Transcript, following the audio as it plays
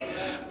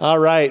All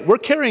right, we're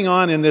carrying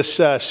on in this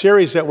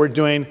series that we're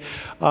doing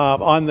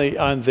on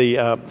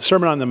the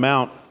Sermon on the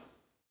Mount.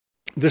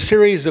 The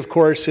series, of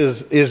course,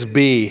 is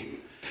B.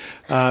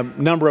 A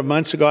number of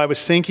months ago, I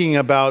was thinking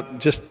about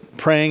just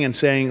praying and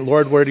saying,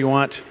 Lord, where do you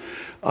want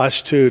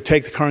us to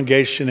take the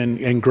congregation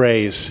and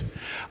graze?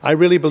 I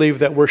really believe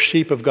that we're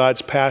sheep of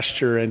God's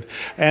pasture,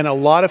 and a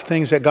lot of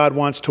things that God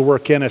wants to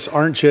work in us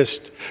aren't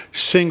just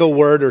single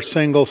word or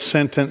single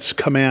sentence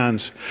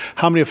commands.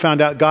 How many have found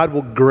out God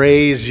will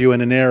graze you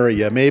in an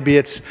area? Maybe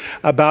it's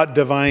about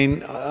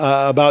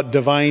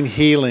divine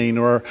healing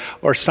or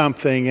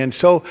something. And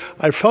so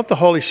I felt the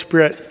Holy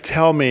Spirit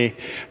tell me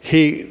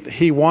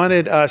He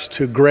wanted us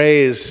to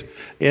graze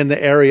in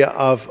the area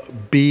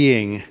of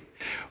being.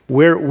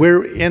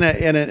 We're in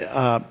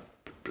a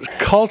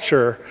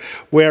culture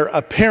where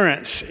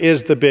appearance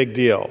is the big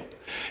deal.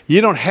 You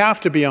don't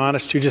have to be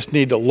honest, you just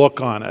need to look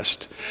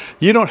honest.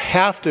 You don't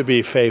have to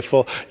be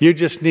faithful, you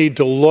just need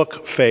to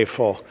look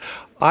faithful.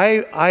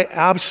 I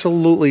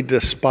absolutely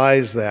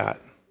despise that.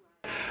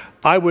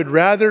 I would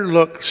rather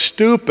look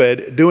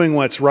stupid doing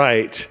what's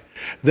right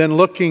than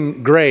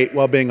looking great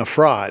while being a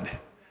fraud.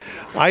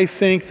 I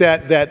think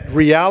that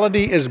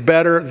reality is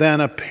better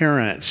than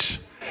appearance.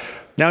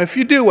 Now, if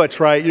you do what's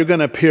right, you're going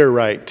to appear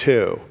right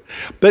too.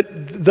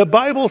 But the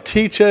Bible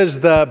teaches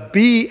the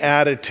be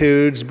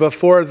attitudes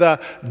before the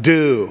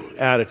do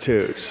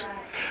attitudes.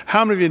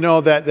 How many of you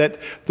know that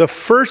the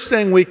first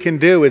thing we can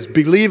do is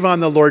believe on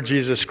the Lord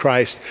Jesus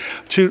Christ,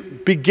 to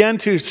begin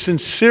to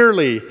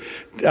sincerely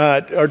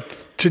or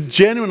to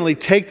genuinely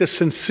take the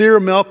sincere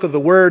milk of the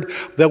Word,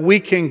 that we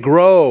can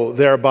grow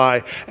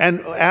thereby. And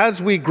as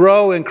we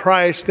grow in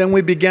Christ, then we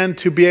begin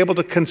to be able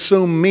to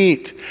consume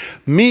meat.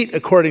 Meat,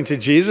 according to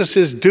Jesus,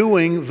 is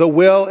doing the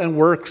will and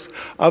works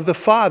of the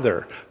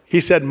Father.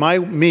 He said, my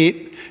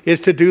meat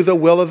is to do the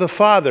will of the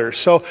Father.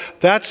 So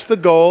that's the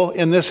goal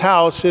in this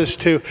house, is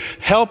to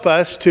help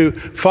us to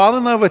fall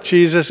in love with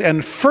Jesus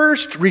and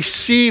first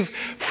receive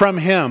from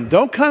Him.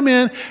 Don't come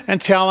in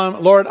and tell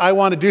Him, Lord, I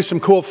want to do some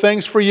cool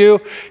things for you.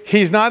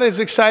 He's not as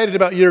excited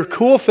about your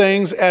cool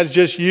things as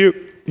just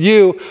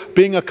you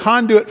being a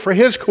conduit for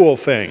His cool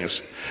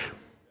things.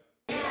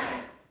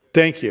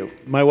 Thank you.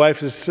 My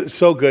wife is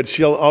so good.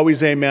 She'll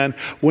always amen.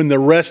 When the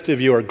rest of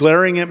you are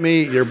glaring at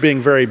me, you're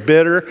being very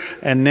bitter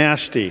and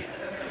nasty.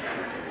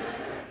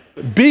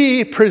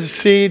 B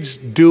precedes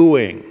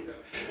doing.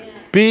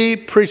 B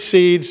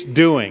precedes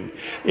doing.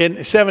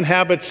 In 7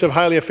 Habits of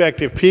Highly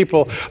Effective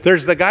People,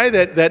 there's the guy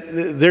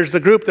there's the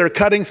group, they're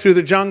cutting through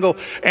the jungle,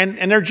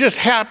 and they're just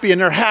happy and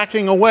they're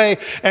hacking away,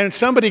 and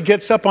somebody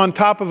gets up on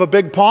top of a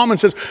big palm and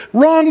says,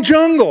 wrong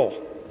jungle.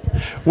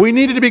 We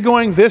needed to be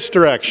going this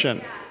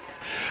direction.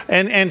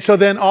 And so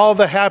then all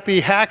the happy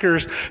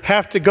hackers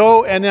have to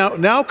go and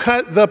now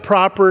cut the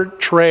proper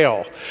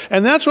trail.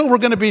 And that's what we're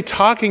going to be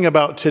talking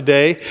about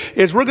today,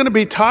 is we're going to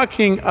be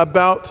talking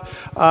about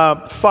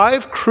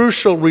 5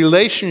 crucial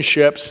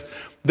relationships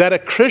that a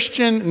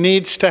Christian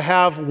needs to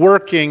have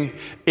working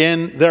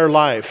in their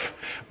life.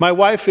 My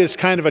wife is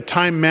kind of a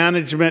time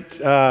management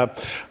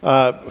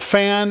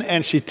fan,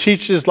 and she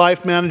teaches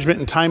life management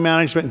and time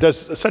management and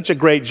does such a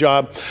great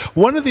job.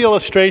 One of the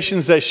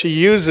illustrations that she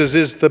uses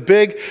is the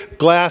big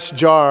glass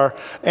jar,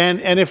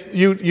 and if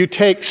you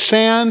take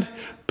sand,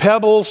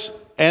 pebbles,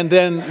 and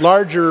then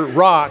larger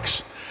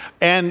rocks,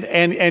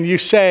 and you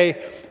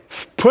say,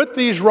 put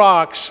these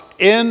rocks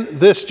in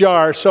this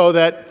jar so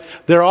that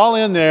they're all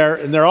in there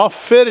and they're all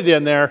fitted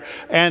in there,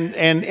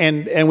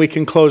 and we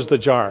can close the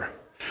jar.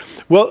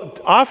 Well,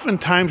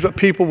 oftentimes what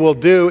people will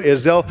do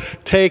is they'll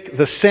take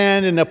the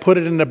sand and they'll put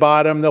it in the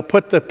bottom, they'll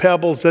put the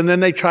pebbles, and then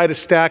they try to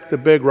stack the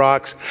big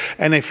rocks,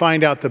 and they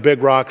find out the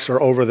big rocks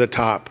are over the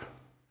top.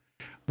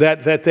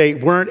 That they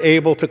weren't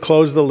able to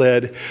close the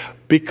lid,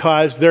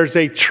 because there's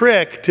a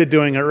trick to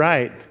doing it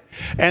right.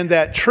 And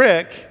that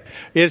trick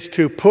is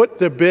to put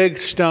the big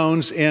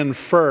stones in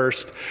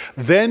first,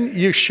 then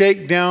you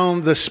shake down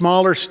the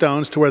smaller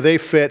stones to where they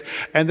fit,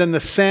 and then the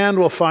sand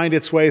will find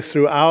its way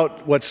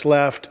throughout what's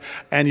left,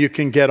 and you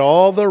can get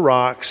all the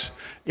rocks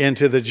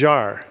into the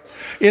jar.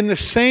 In the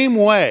same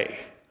way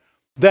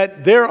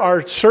that there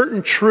are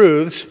certain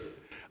truths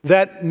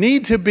that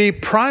need to be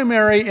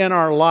primary in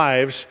our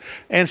lives,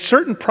 and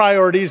certain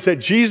priorities that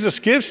Jesus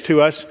gives to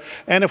us,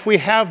 and if we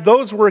have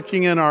those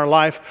working in our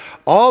life,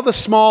 all the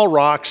small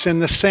rocks and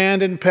the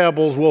sand and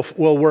pebbles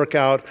will work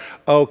out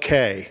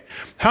okay.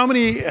 How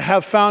many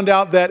have found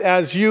out that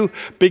as you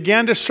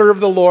begin to serve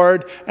the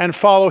Lord and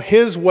follow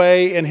His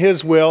way and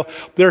His will,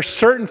 there are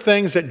certain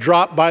things that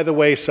drop by the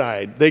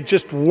wayside? They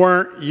just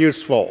weren't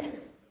useful.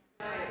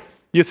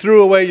 You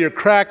threw away your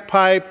crack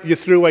pipe, you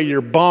threw away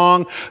your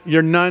bong,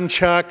 your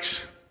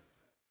nunchucks,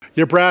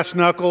 your brass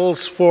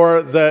knuckles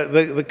for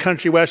the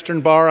country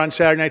western bar on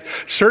Saturday night.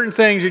 Certain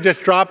things you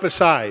just drop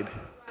aside.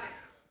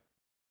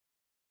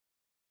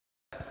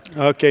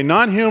 Okay,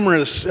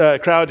 non-humorous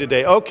crowd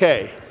today.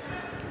 Okay.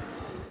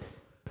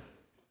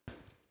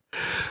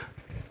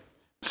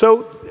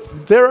 So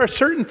there are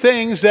certain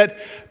things that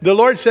the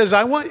Lord says,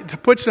 I want to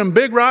put some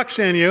big rocks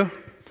in you,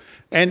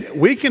 and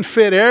we can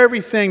fit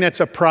everything that's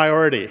a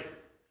priority.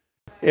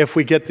 if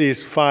we get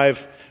these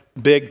 5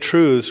 big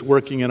truths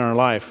working in our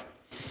life.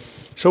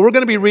 So we're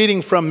going to be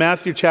reading from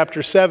Matthew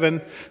chapter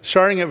 7,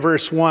 starting at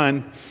verse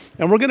 1.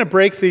 And we're going to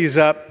break these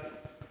up.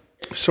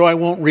 So I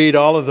won't read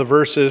all of the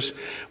verses,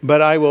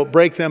 but I will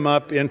break them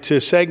up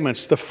into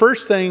segments. The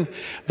first thing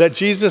that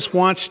Jesus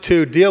wants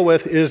to deal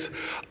with is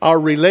our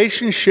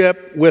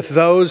relationship with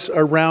those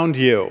around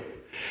you.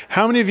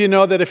 How many of you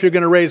know that if you're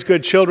going to raise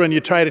good children, you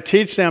try to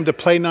teach them to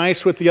play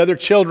nice with the other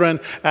children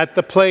at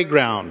the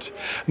playground?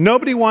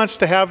 Nobody wants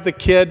to have the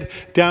kid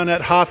down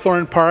at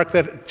Hawthorne Park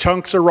that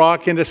chunks a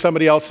rock into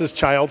somebody else's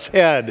child's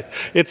head.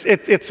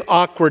 It's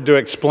awkward to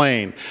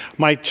explain.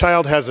 My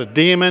child has a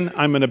demon,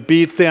 I'm going to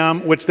beat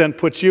them, which then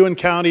puts you in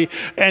county.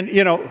 And,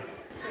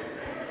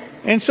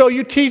 and so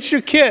you teach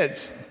your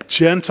kids,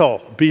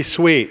 gentle, be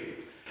sweet.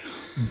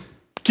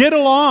 Get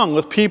along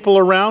with people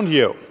around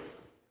you.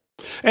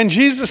 And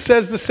Jesus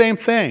says the same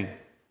thing.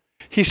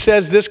 He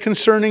says this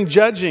concerning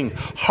judging,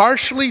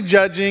 harshly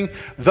judging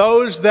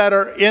those that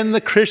are in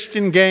the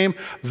Christian game,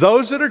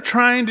 those that are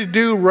trying to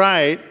do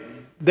right.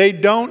 They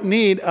don't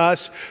need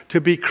us to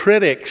be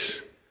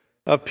critics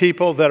of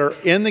people that are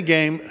in the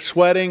game,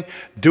 sweating,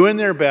 doing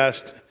their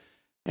best.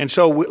 And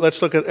so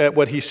let's look at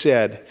what he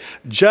said.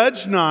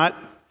 Judge not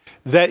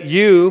that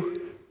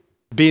you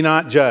be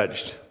not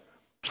judged.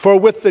 For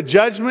with the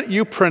judgment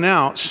you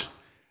pronounce,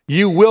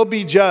 you will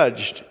be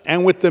judged,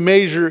 and with the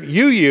measure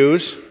you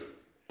use,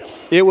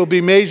 it will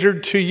be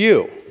measured to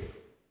you.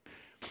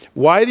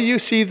 Why do you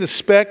see the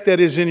speck that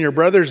is in your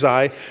brother's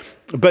eye,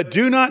 but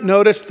do not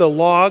notice the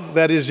log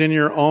that is in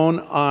your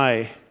own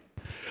eye?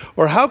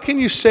 Or how can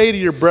you say to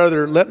your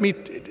brother, let me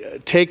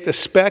take the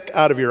speck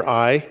out of your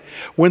eye,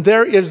 when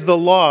there is the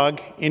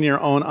log in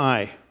your own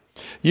eye?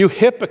 You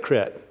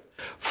hypocrite!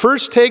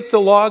 First take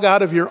the log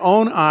out of your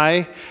own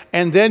eye,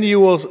 and then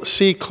you will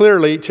see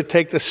clearly to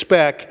take the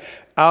speck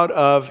out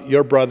of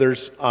your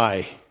brother's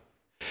eye.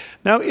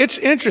 Now, it's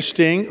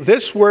interesting,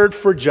 this word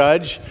for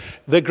judge,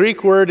 the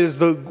Greek word is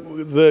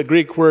the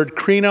Greek word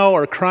krino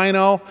or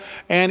krino,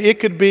 and it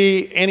could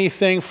be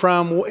anything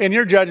from, in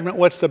your judgment,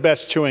 what's the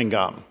best chewing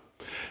gum?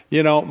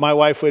 My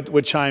wife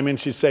would chime in,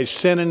 she'd say,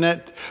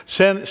 cinnamon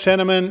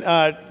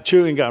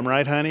chewing gum,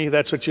 right, honey?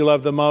 That's what you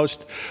love the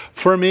most.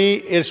 For me,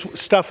 it's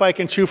stuff I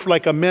can chew for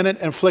like a minute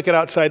and flick it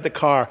outside the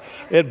car.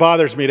 It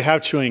bothers me to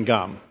have chewing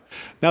gum.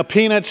 Now,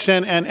 peanuts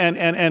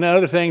and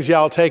other things, yeah,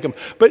 I'll take them.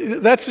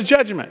 But that's the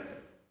judgment,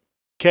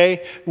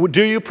 okay?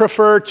 Do you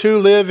prefer to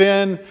live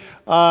in,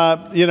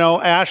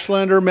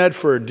 Ashland or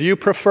Medford? Do you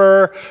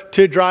prefer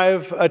to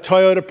drive a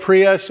Toyota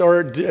Prius,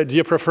 or do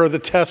you prefer the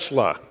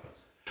Tesla?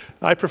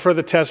 I prefer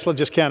the Tesla,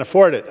 just can't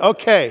afford it.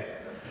 Okay,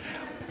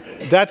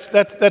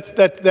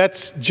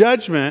 that's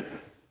judgment.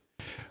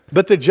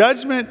 But the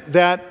judgment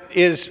that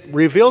is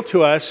revealed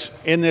to us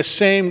in this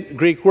same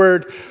Greek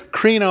word,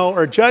 krino,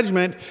 or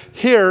judgment,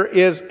 here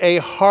is a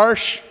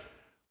harsh,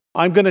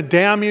 I'm going to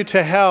damn you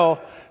to hell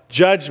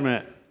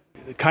judgment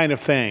kind of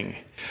thing.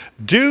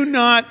 Do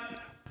not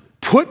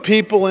put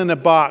people in a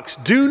box.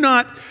 Do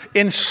not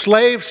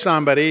enslave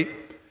somebody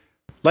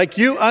like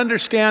you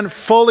understand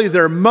fully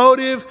their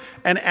motive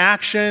and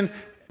action.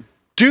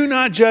 Do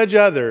not judge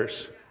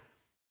others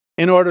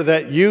in order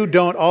that you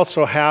don't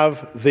also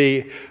have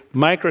the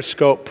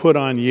microscope put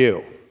on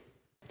you.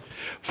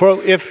 For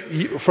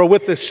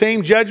with the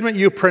same judgment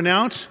you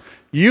pronounce,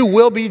 you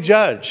will be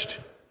judged.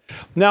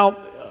 Now,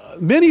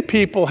 many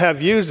people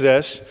have used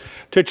this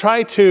to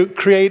try to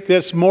create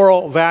this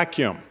moral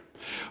vacuum.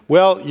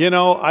 Well,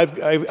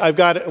 I've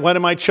got one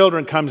of my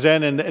children comes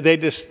in and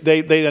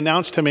they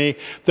announce to me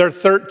they're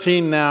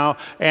 13 now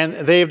and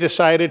they've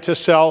decided to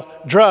sell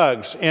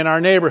drugs in our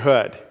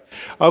neighborhood.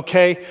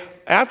 Okay,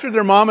 after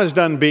their mama's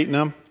done beating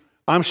them,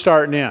 I'm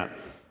starting in.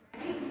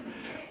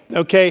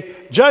 Okay,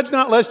 judge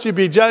not lest you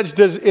be judged.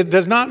 It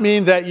does not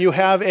mean that you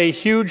have a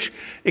huge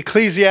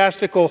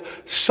ecclesiastical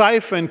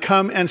siphon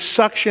come and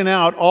suction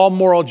out all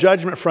moral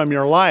judgment from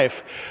your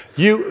life.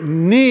 You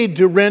need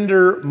to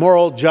render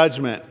moral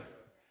judgment.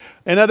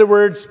 In other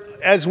words,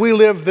 as we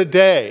live the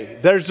day,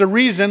 there's a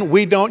reason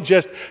we don't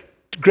just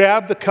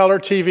grab the color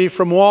TV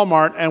from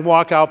Walmart and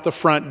walk out the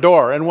front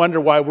door and wonder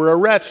why we're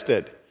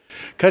arrested.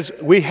 Because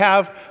we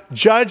have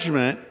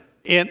judgment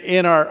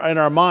in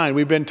our mind.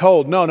 We've been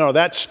told, no,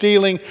 that's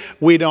stealing.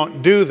 We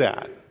don't do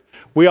that.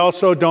 We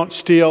also don't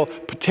steal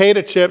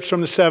potato chips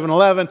from the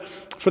 7-Eleven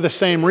for the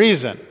same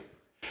reason.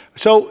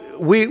 So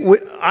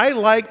I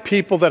like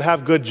people that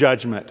have good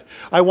judgment.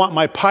 I want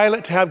my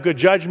pilot to have good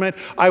judgment.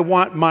 I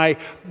want my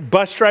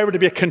bus driver to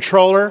be a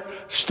controller,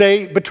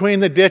 stay between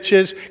the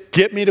ditches,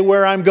 get me to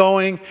where I'm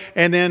going,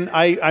 and then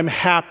I'm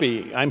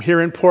happy. I'm here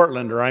in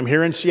Portland or I'm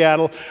here in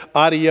Seattle.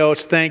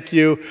 Adios, thank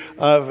you.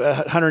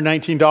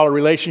 $119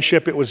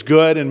 relationship. It was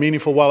good and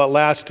meaningful while it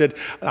lasted.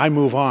 I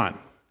move on.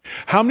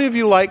 How many of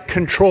you like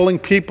controlling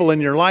people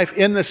in your life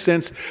in the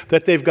sense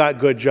that they've got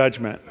good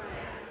judgment?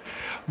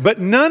 But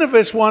none of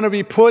us want to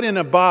be put in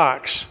a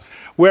box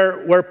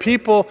where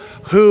people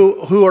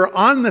who are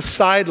on the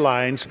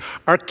sidelines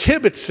are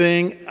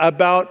kibitzing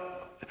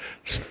about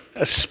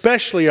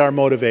especially our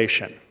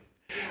motivation.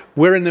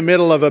 We're in the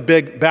middle of a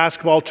big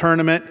basketball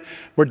tournament.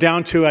 We're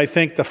down to, I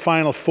think, the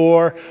Final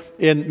Four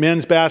in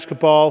men's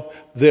basketball.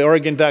 The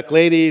Oregon Duck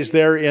ladies,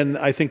 they're in,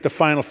 I think, the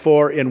Final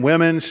Four in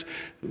women's.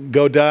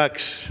 Go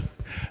Ducks.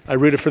 I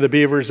rooted for the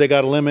Beavers. They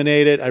got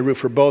eliminated. I root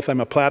for both.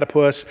 I'm a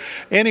platypus.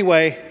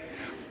 Anyway,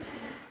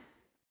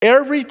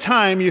 every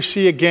time you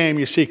see a game,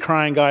 you see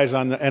crying guys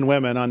and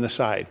women on the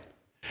side.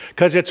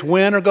 Because it's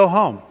win or go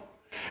home.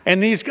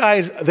 And these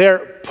guys,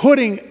 they're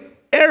putting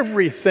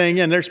everything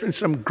in. There's been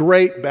some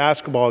great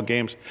basketball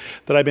games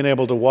that I've been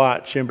able to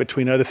watch in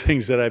between other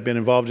things that I've been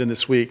involved in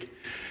this week.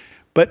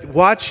 But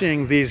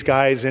watching these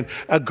guys, and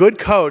a good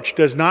coach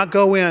does not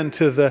go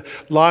into the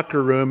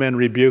locker room and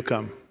rebuke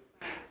them.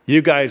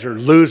 You guys are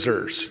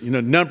losers.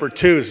 Number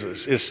 2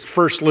 is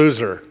first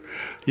loser.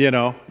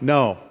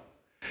 No.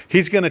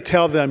 He's going to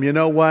tell them, you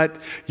know what?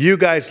 You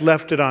guys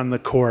left it on the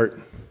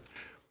court.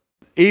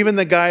 Even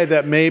the guy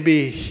that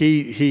maybe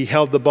he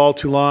held the ball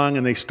too long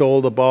and they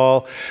stole the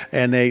ball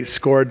and they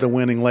scored the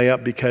winning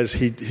layup because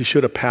he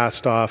should have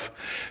passed off.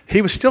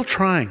 He was still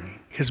trying.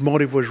 His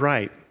motive was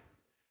right.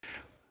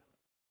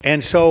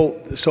 And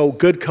so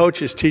good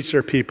coaches teach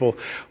their people,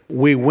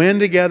 we win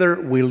together,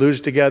 we lose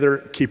together,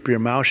 keep your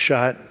mouth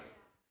shut.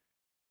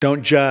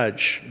 Don't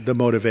judge the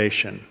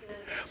motivation.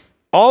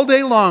 All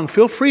day long,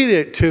 feel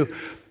free to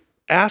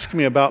ask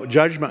me about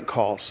judgment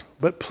calls,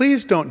 but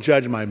please don't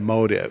judge my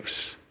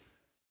motives.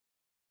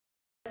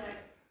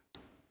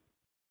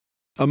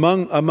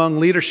 Among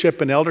leadership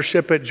and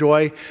eldership at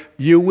Joy,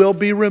 you will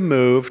be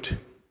removed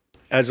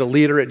as a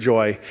leader at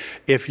Joy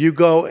if you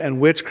go and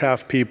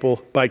witchcraft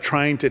people by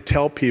trying to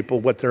tell people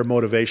what their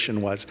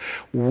motivation was.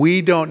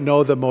 We don't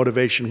know the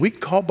motivation. We can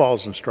call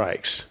balls and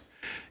strikes.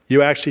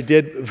 You actually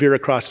did veer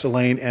across the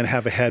lane and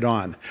have a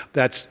head-on.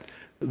 That's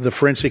the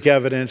forensic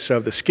evidence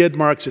of the skid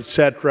marks,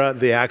 etc.,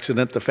 the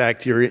accident, the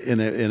fact you're in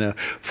a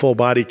full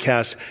body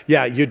cast.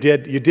 Yeah, you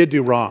did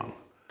do wrong.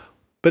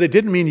 But it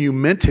didn't mean you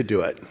meant to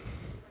do it.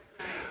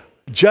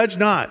 Judge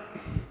not,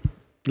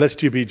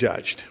 lest you be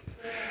judged.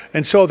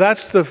 And so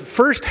that's the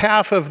first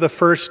half of the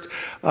first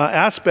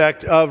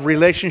aspect of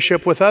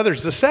relationship with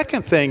others. The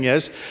second thing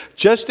is,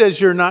 just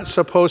as you're not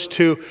supposed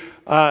to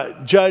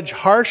judge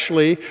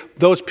harshly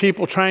those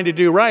people trying to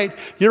do right,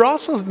 you're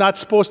also not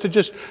supposed to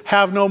just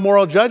have no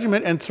moral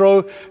judgment and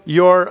throw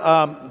your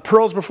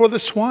pearls before the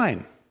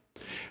swine.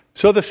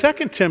 So the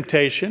second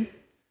temptation,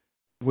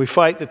 we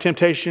fight the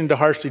temptation to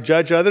harshly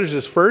judge others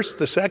is first.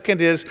 The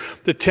second is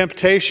the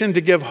temptation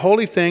to give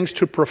holy things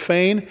to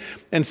profane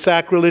and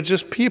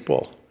sacrilegious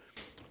people.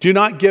 Do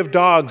not give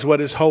dogs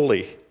what is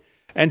holy,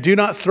 and do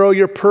not throw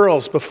your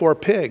pearls before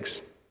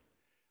pigs,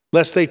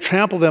 lest they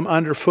trample them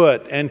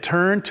underfoot and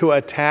turn to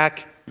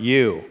attack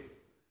you.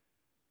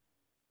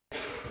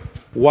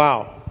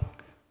 Wow,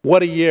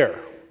 what a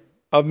year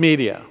of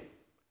media.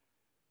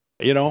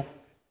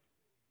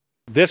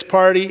 This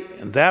party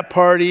and that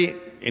party,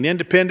 in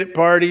independent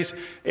parties,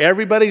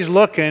 everybody's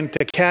looking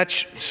to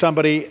catch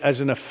somebody as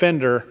an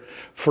offender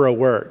for a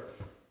word.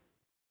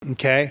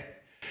 Okay?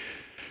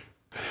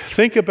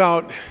 Think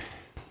about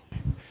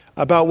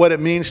what it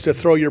means to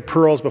throw your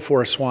pearls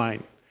before a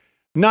swine.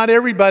 Not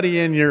everybody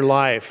in your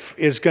life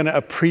is going to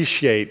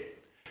appreciate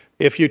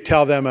if you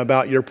tell them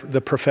about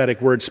the prophetic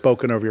word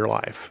spoken over your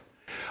life.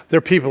 There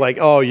are people like,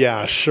 oh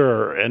yeah,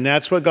 sure, and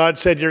that's what God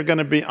said you're going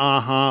to be,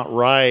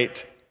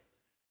 right.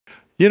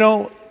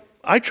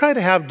 I try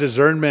to have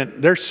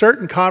discernment. There's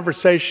certain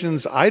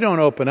conversations I don't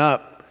open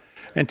up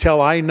until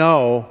I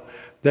know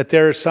that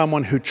there is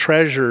someone who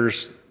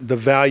treasures the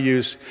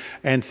values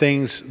and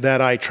things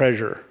that I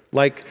treasure,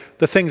 like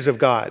the things of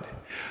God.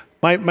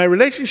 My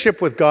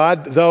relationship with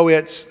God, though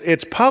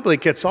it's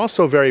public, it's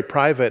also very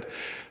private.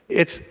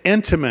 It's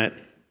intimate,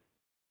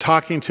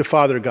 talking to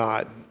Father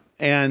God.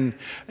 And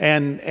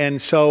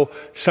so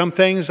some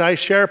things I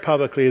share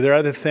publicly. There are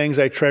other things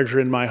I treasure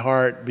in my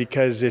heart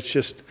because it's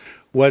just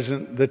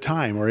wasn't the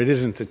time, or it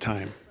isn't the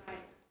time.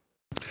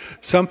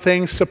 Some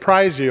things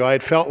surprise you. I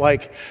had felt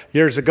like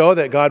years ago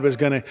that God was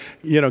going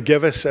to,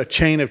 give us a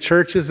chain of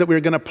churches that we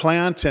were going to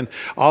plant, and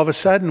all of a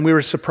sudden we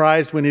were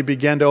surprised when He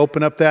began to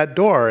open up that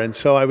door, and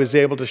so I was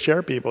able to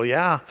share people.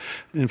 Yeah,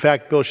 in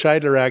fact, Bill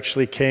Scheidler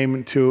actually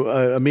came to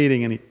a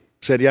meeting and he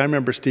said, "Yeah, I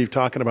remember Steve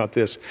talking about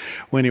this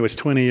when he was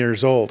 20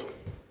 years old."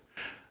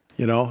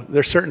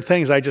 There's certain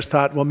things I just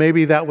thought, well,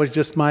 maybe that was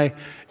just my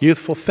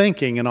youthful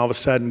thinking, and all of a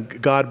sudden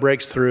God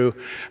breaks through.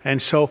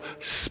 And so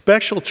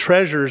special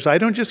treasures, I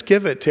don't just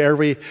give it to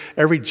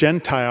every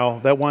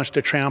Gentile that wants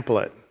to trample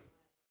it.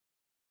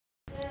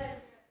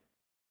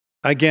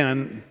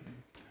 Again,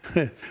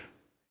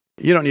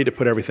 you don't need to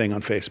put everything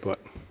on Facebook.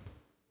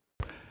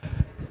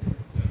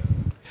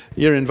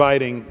 You're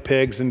inviting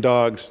pigs and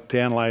dogs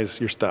to analyze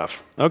your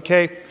stuff.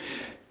 Okay?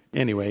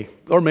 Anyway,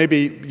 or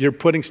maybe you're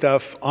putting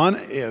stuff on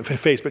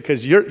Facebook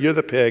because you're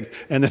the pig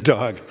and the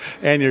dog,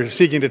 and you're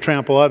seeking to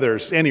trample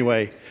others.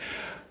 Anyway,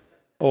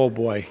 oh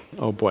boy,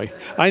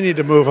 I need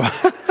to move on.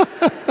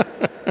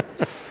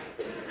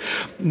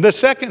 The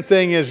second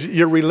thing is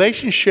your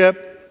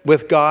relationship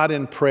with God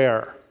in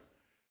prayer.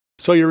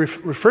 So your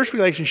first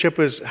relationship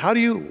is, how do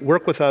you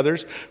work with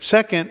others?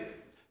 Second,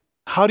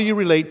 how do you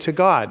relate to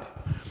God?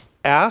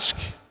 Ask,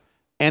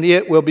 and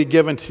it will be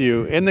given to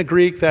you. In the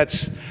Greek,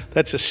 that's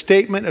a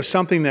statement of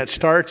something that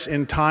starts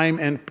in time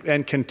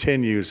and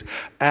continues.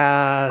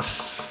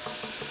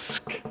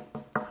 Ask,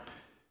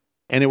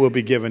 and it will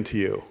be given to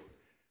you.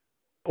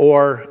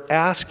 Or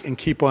ask and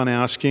keep on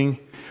asking.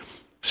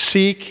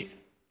 Seek,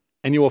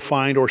 and you will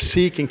find. Or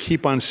seek and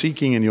keep on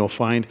seeking, and you'll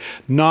find.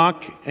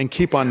 Knock and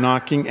keep on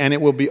knocking, and it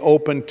will be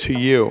open to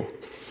you.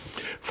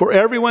 For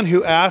everyone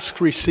who asks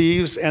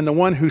receives, and the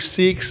one who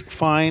seeks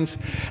finds,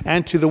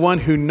 and to the one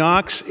who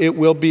knocks it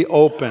will be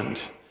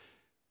opened.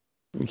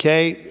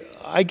 Okay,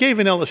 I gave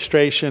an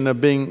illustration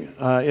of being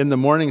in the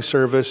morning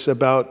service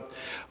about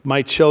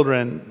my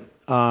children.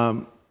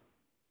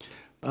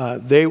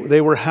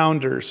 They were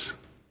hounders.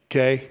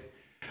 Okay,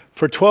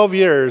 for 12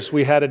 years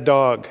we had a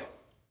dog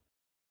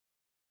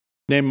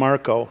named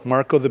Marco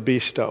the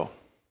Beasto,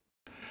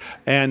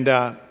 and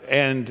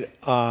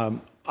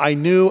I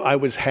knew I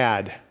was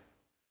had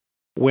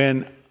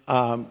when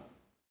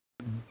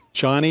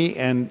Johnny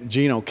and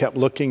Gino kept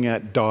looking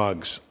at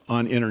dogs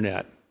on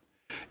internet.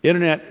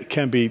 Internet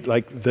can be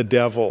like the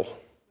devil.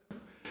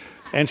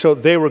 And so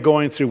they were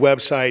going through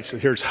websites.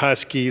 Here's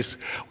huskies.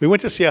 We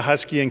went to see a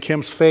husky, and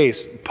Kim's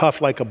face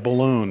puffed like a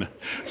balloon.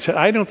 Said,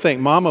 I don't think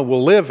Mama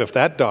will live if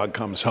that dog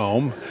comes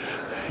home.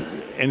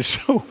 And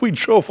so we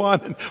drove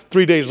on, and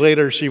 3 days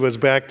later she was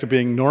back to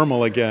being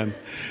normal again.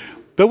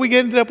 But we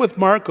ended up with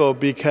Marco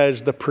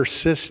because the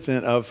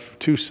persistent of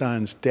two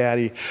sons,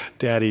 daddy.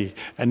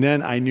 And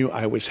then I knew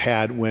I was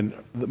had when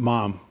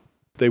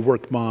they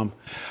worked mom.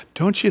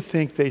 Don't you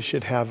think they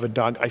should have a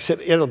dog? I said,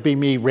 it'll be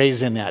me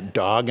raising that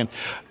dog. And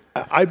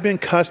I've been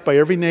cussed by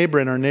every neighbor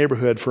in our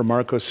neighborhood for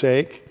Marco's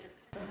sake.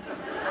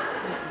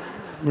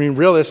 I mean,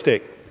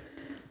 realistic.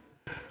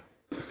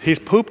 He's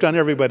pooped on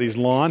everybody's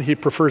lawn. He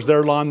prefers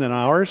their lawn than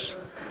ours.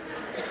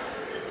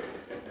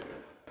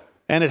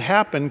 And it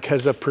happened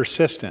because of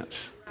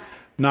persistence.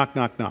 Knock,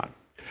 knock, knock.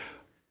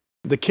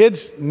 The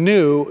kids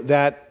knew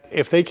that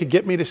if they could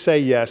get me to say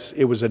yes,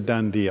 it was a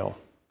done deal.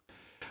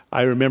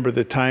 I remember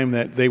the time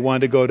that they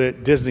wanted to go to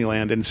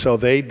Disneyland, and so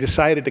they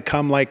decided to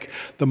come like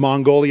the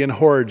Mongolian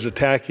hordes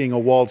attacking a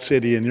walled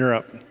city in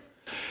Europe.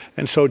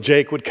 And so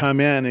Jake would come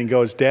in and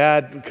goes,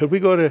 Dad, could we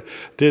go to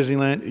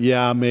Disneyland?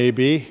 Yeah,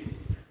 maybe.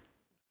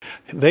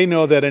 They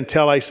know that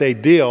until I say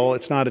deal,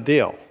 it's not a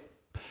deal.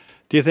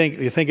 Do you think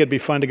it'd be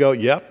fun to go?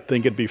 Yep,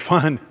 think it'd be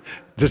fun.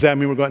 Does that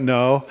mean we're going?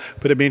 No,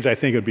 but it means I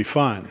think it'd be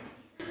fun.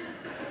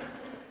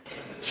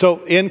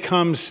 So in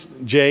comes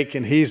Jake,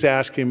 and he's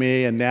asking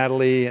me and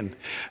Natalie, and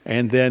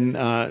then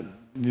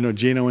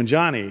Gino and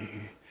Johnny,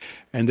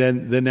 and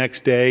then the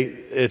next day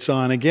it's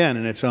on again,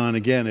 and it's on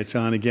again, it's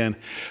on again.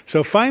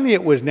 So finally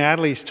it was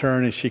Natalie's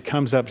turn, and she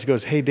comes up. She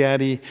goes, "Hey,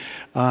 Daddy,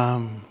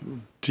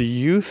 do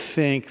you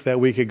think that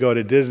we could go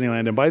to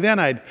Disneyland?" And by then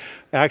I'd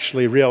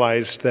actually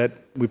realized that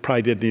we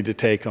probably did need to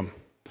take them,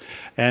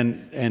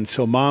 and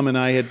so Mom and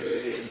I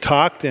had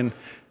talked, and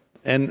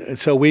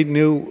so we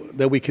knew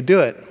that we could do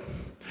it.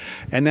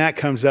 And Nat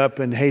comes up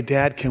and, hey,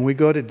 Dad, can we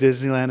go to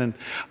Disneyland? And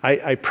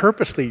I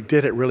purposely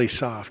did it really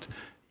soft.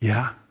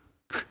 Yeah.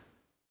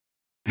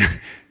 Yeah.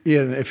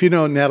 If you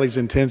know Natalie's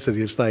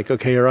intensity, it's like,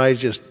 okay, her eyes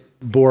just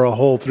bore a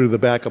hole through the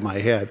back of my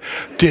head.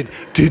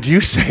 Did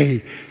you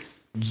say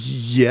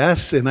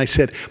yes? And I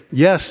said,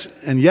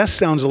 yes. And yes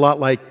sounds a lot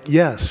like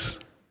yes.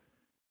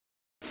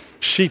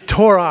 She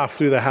tore off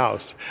through the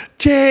house.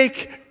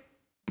 Jake,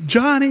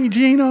 Johnny,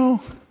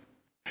 Gino,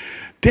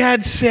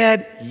 Dad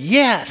said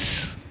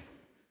yes.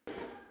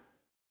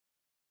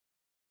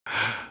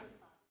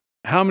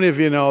 How many of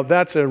you know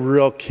that's a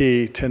real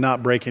key to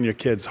not breaking your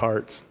kids'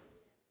 hearts?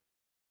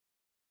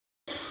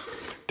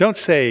 Don't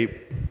say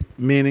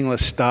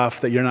meaningless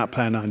stuff that you're not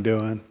planning on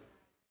doing.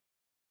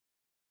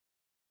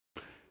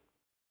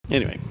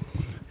 Anyway,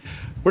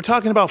 we're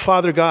talking about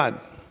Father God.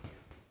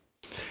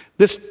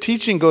 This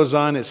teaching goes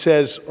on, it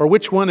says, or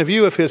which one of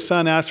you, if his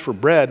son asks for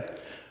bread,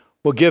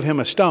 will give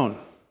him a stone?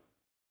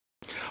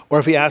 Or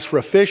if he asks for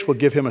a fish, will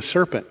give him a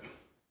serpent?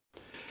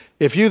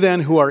 If you then,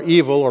 who are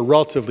evil or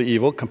relatively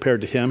evil compared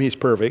to him, he's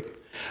perfect,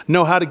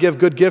 know how to give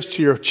good gifts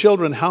to your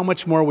children, how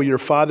much more will your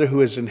Father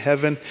who is in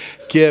heaven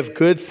give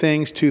good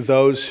things to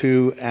those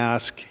who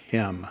ask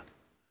him?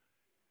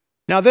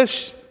 Now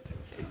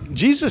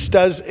Jesus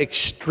does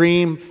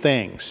extreme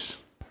things.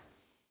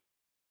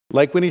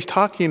 Like when he's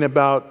talking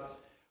about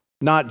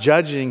not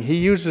judging, he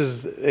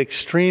uses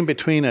extreme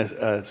between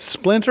a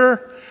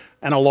splinter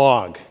and a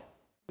log.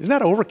 Isn't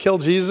that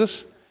overkill,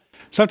 Jesus?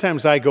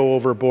 Sometimes I go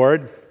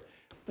overboard.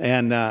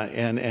 And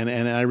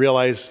I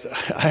realize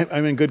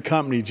I'm in good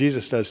company.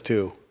 Jesus does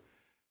too.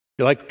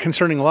 You're like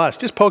concerning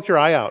lust. Just poke your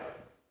eye out.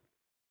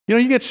 You know,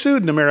 you get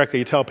sued in America.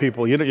 You tell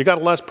people, you know, you got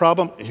a lust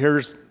problem.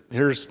 Here's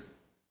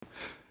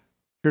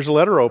a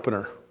letter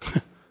opener.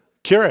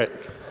 Cure it.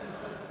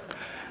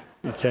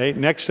 Okay.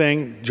 Next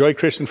thing, Joy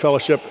Christian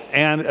Fellowship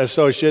and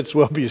Associates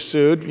will be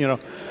sued. You know,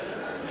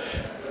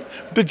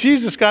 but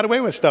Jesus got away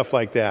with stuff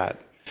like that.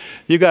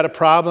 You got a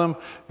problem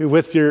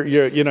with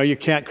you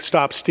can't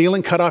stop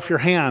stealing, cut off your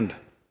hand.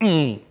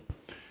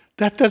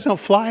 That doesn't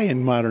fly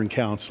in modern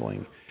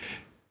counseling.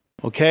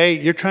 Okay,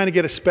 you're trying to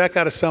get a speck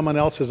out of someone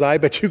else's eye,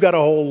 but you got a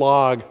whole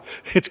log.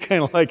 It's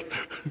kind of like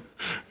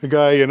the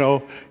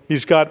guy,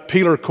 he's got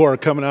peeler core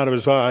coming out of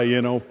his eye,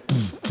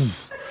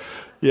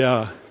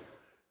 Yeah.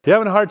 You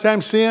having a hard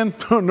time seeing?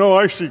 Oh, no,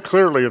 I see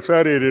clearly. It's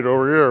that idiot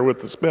over here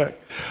with the speck.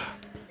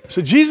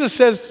 So Jesus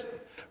says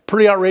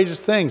pretty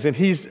outrageous things, and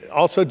he's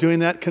also doing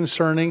that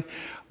concerning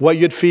what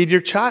you'd feed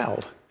your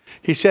child.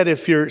 He said,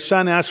 if your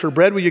son asks for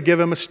bread, will you give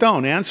him a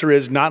stone? Answer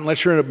is, not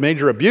unless you're a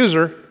major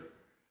abuser.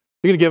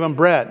 You're going to give him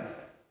bread.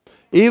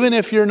 Even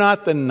if you're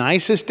not the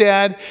nicest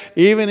dad,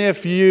 even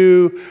if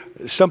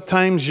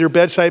sometimes your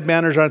bedside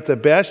manners aren't the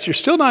best, you're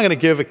still not going to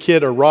give a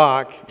kid a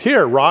rock.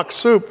 Here, rock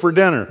soup for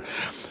dinner.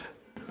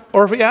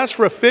 Or if he asks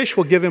for a fish,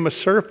 we'll give him a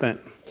serpent.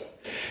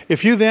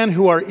 If you then,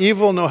 who are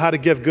evil, know how to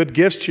give good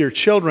gifts to your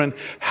children,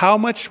 how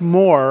much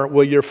more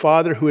will your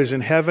Father who is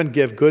in heaven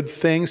give good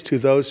things to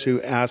those who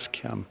ask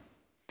him?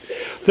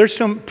 There's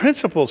some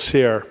principles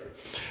here.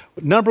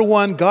 Number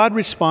one, God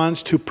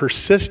responds to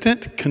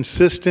persistent,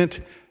 consistent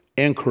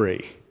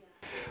inquiry.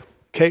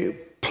 Okay,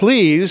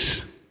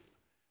 please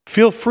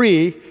feel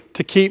free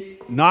to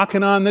keep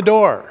knocking on the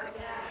door.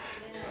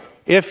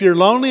 If you're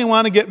lonely and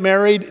want to get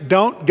married,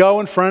 don't go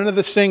in front of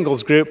the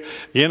singles group.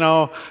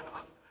 This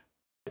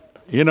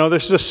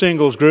is a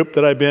singles group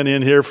that I've been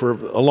in here for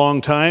a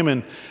long time,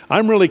 and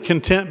I'm really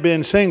content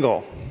being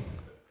single.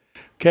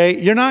 Okay,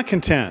 you're not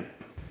content.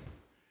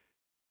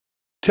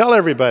 Tell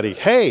everybody,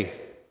 hey,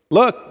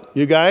 look,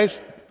 you guys,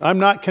 I'm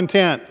not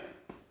content.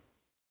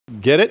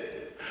 Get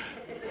it?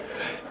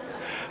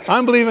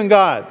 I'm believing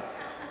God.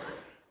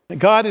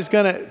 God is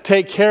going to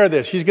take care of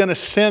this. He's going to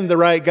send the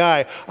right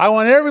guy. I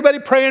want everybody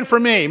praying for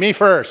me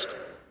first.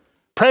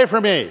 Pray for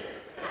me.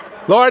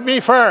 Lord, me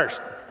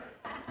first.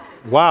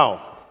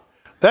 Wow.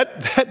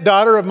 That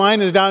daughter of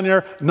mine is down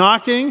there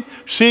knocking,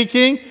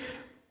 seeking,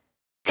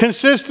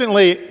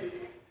 consistently.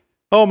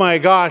 Oh my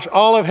gosh,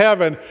 all of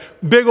heaven,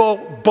 big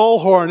old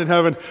bullhorn in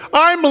heaven.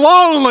 I'm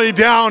lonely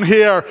down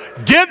here.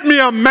 Get me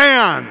a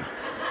man.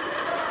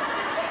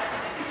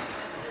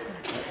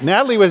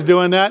 Natalie was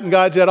doing that, and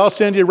God said, I'll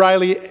send you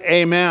Riley,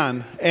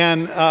 amen.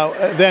 And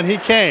then he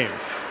came.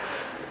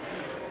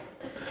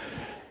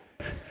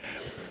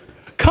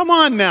 Come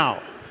on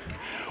now.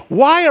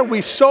 Why are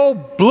we so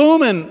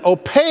bloomin'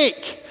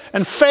 opaque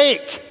and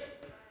fake?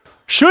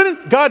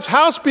 Shouldn't God's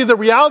house be the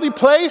reality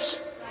place?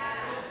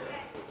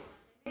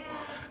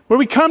 Where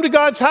we come to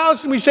God's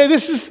house and we say,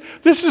 this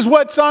is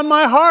what's on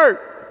my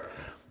heart.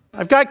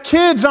 I've got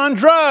kids on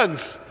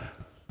drugs.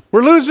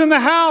 We're losing the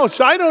house.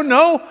 I don't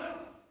know.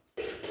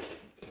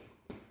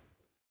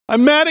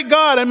 I'm mad at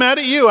God. I'm mad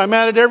at you. I'm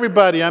mad at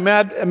everybody. I'm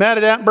mad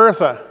at Aunt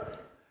Bertha.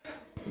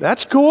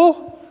 That's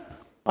cool.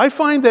 I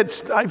find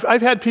that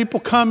I've had people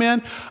come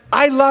in.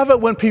 I love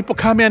it when people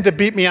come in to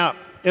beat me up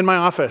in my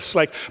office.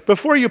 Like,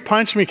 before you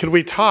punch me, could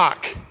we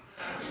talk?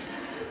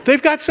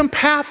 They've got some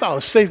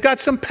pathos. They've got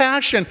some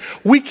passion.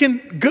 We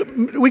can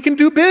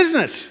do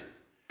business.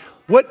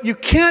 What you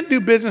can't do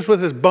business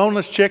with is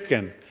boneless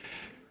chicken.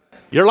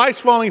 Your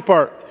life's falling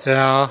apart.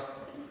 Yeah.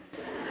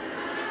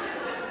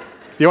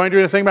 You want to do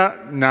anything about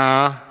it?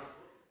 Nah.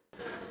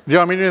 Do you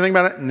want me to do anything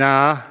about it?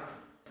 Nah.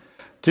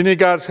 Do you need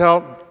God's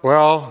help?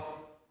 Well,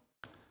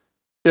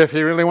 if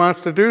he really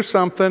wants to do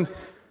something.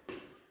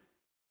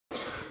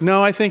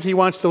 No, I think he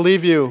wants to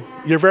leave you.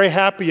 You're very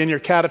happy in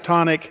your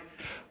catatonic,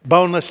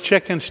 boneless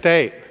chicken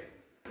state.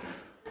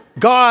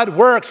 God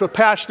works with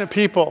passionate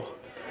people.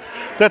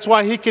 That's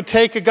why he could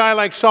take a guy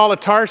like Saul of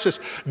Tarsus.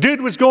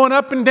 Dude was going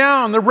up and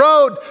down the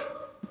road,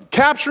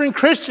 capturing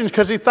Christians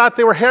because he thought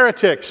they were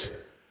heretics.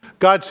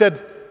 God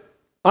said,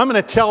 I'm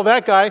going to tell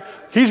that guy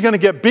he's going to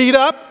get beat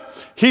up,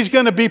 he's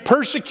going to be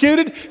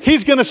persecuted,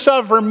 he's going to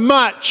suffer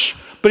much,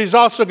 but he's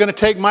also going to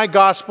take my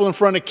gospel in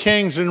front of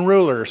kings and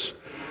rulers.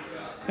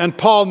 And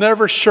Paul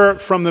never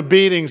shirked from the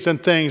beatings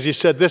and things. He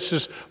said, this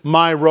is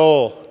my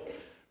role.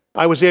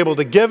 I was able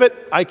to give it,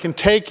 I can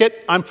take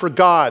it, I'm for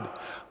God.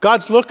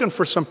 God's looking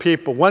for some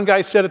people. One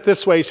guy said it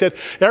this way. He said,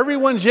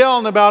 everyone's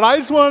yelling about, I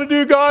just want to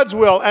do God's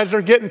will, as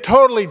they're getting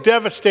totally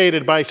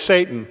devastated by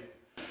Satan.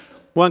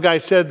 One guy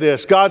said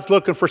this, God's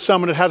looking for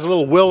someone that has a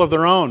little will of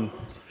their own.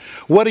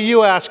 What are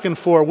you asking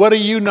for? What are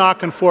you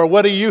knocking for?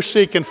 What are you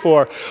seeking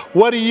for?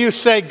 What do you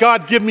say,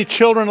 God, give me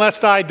children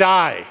lest I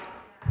die?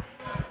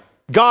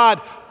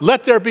 God,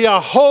 let there be a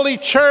holy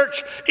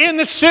church in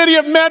the city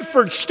of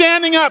Medford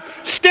standing up.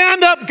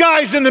 Stand up,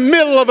 guys, in the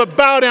middle of a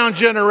bow-down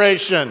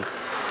generation.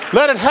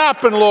 Let it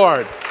happen,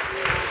 Lord.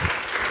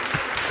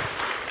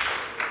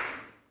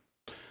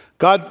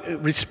 God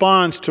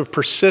responds to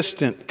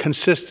persistent,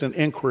 consistent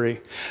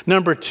inquiry.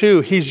 Number two,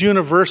 he's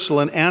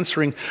universal in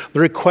answering the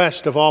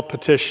request of all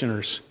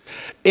petitioners.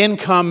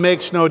 Income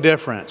makes no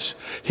difference.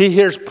 He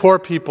hears poor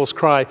people's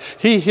cry.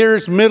 He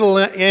hears middle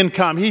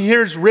income. He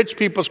hears rich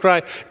people's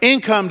cry.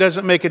 Income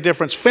doesn't make a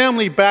difference.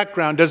 Family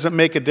background doesn't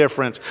make a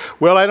difference.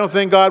 Well, I don't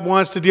think God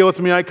wants to deal with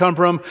me. I come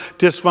from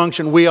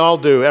dysfunction. We all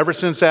do. Ever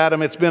since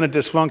Adam, it's been a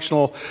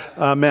dysfunctional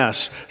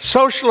mess.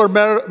 Social or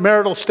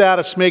marital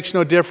status makes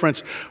no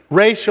difference.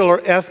 Racial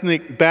or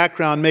ethnic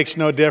background makes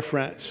no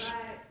difference.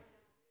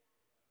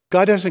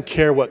 God doesn't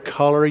care what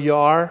color you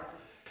are.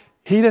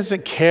 He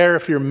doesn't care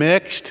if you're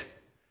mixed.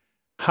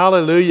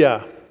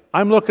 Hallelujah.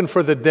 I'm looking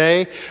for the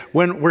day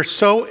when we're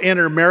so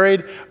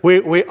intermarried,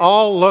 we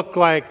all look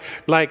like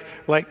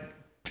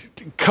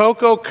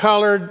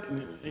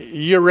cocoa-colored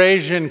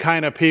Eurasian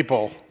kind of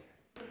people.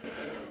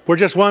 We're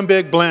just one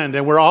big blend,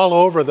 and we're all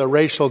over the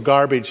racial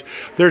garbage.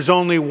 There's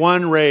only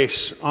one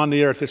race on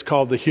the earth. It's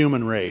called the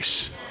human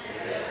race.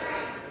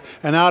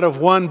 And out of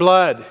one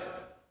blood,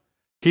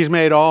 He's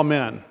made all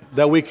men,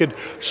 that we could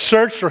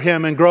search for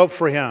Him and grope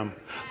for Him,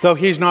 though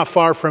He's not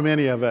far from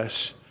any of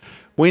us.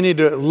 We need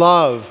to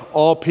love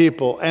all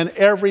people, and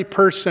every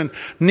person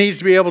needs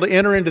to be able to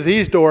enter into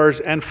these doors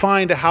and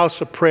find a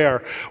house of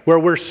prayer where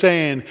we're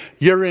saying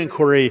your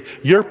inquiry,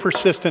 your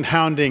persistent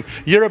hounding,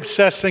 your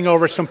obsessing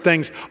over some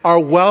things are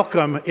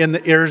welcome in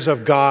the ears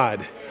of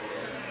God.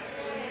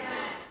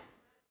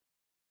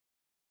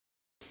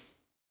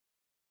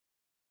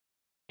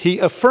 He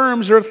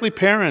affirms earthly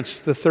parents,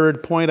 the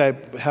third point I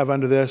have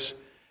under this,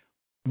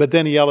 but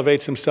then He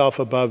elevates Himself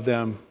above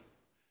them.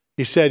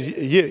 He said,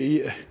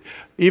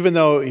 even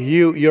though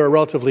you're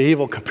relatively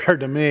evil compared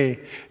to me,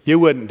 you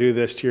wouldn't do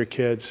this to your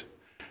kids.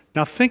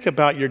 Now think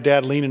about your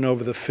dad leaning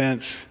over the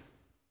fence.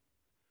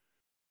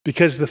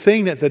 Because the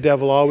thing that the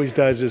devil always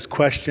does is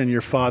question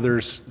your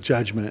father's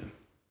judgment.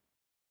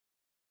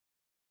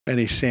 And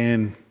he's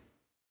saying,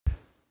 do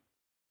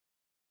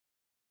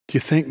you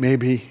think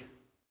maybe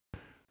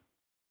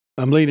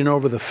I'm leaning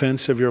over the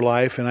fence of your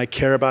life and I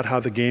care about how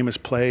the game is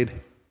played?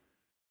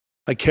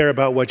 I care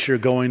about what you're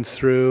going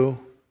through.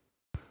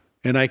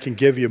 And I can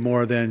give you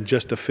more than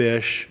just a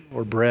fish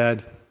or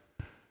bread.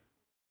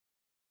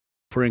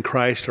 For in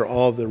Christ are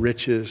all the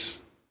riches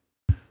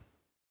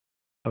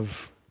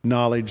of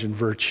knowledge and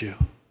virtue.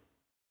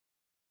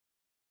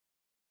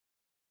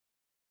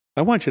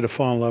 I want you to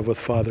fall in love with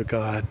Father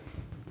God.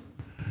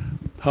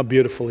 How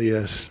beautiful He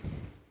is.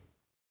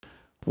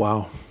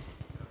 Wow.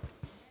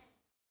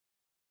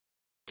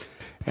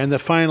 And the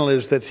final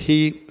is that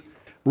He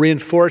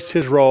reinforced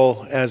His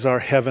role as our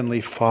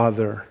Heavenly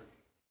Father.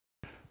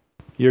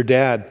 Your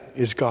dad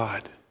is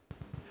God.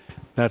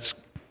 That's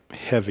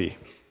heavy.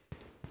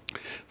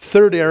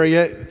 Third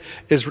area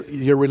is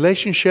your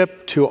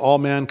relationship to all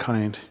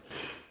mankind.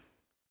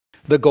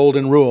 The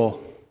golden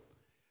rule.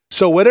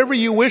 So whatever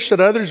you wish that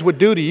others would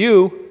do to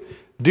you,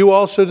 do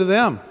also to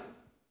them.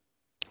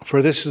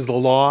 For this is the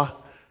law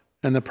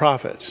and the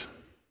prophets.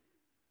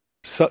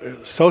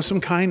 Sow some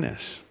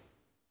kindness.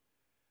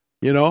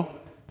 You know?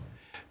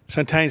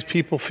 Sometimes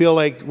people feel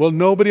like, well,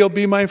 nobody will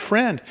be my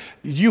friend.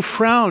 You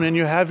frown and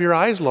you have your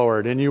eyes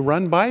lowered and you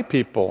run by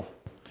people.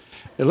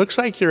 It looks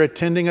like you're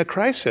attending a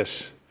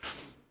crisis.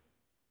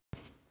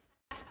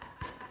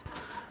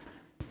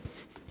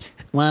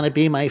 Want to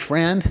be my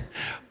friend?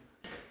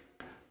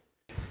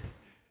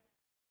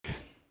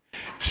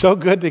 So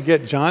good to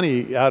get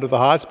Johnny out of the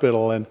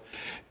hospital. And,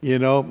 you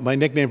know, my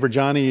nickname for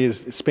Johnny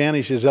is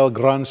Spanish is El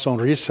Gran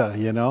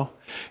Sonrisa, you know.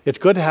 It's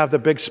good to have the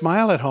big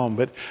smile at home,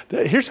 but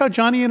here's how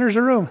Johnny enters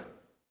a room.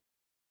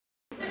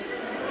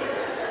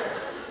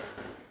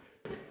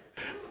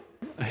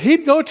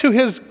 He'd go to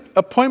his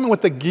appointment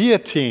with the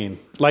guillotine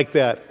like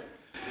that.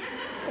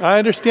 I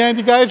understand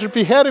you guys are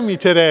beheading me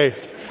today.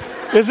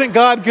 Isn't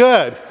God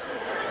good?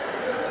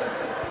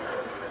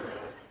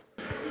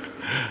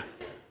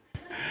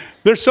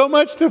 There's so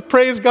much to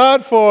praise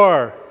God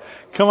for.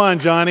 Come on,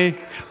 Johnny.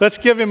 Let's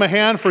give him a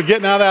hand for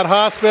getting out of that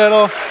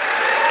hospital.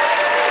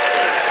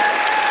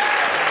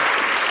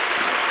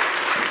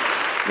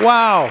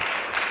 Wow.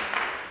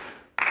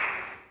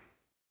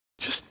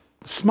 Just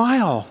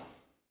smile.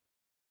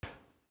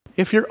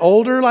 If you're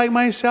older like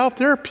myself,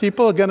 there are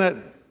people who are going to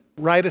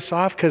write us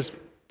off because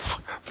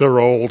they're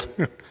old.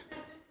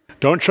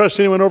 Don't trust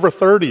anyone over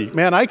 30.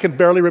 Man, I can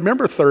barely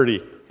remember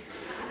 30.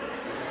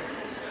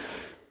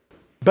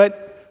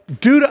 But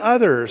do to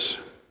others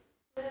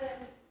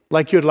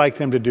like you'd like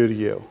them to do to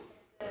you.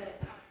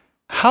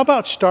 How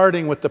about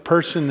starting with the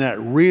person that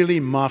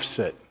really muffs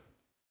it?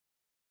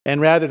 And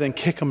rather than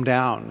kick them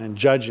down and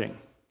judging,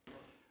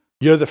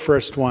 you're the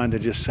first one to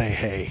just say,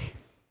 hey,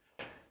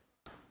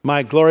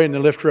 my glory and the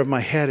lifter of my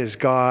head is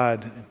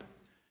God.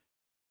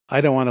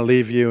 I don't want to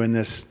leave you in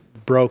this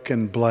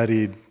broken,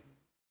 bloodied,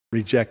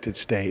 rejected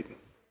state.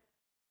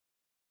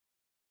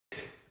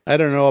 I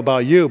don't know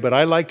about you, but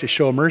I like to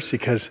show mercy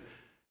because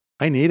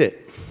I need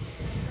it.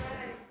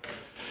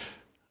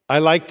 I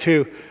like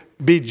to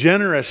be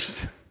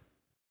generous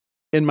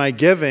in my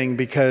giving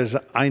because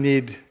I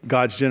need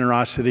God's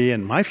generosity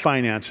in my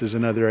finances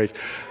and other areas.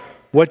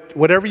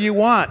 Whatever you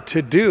want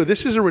to do,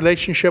 this is a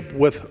relationship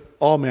with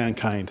all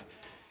mankind.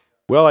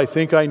 well, I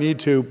think I need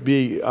to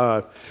be,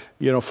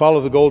 follow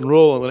the golden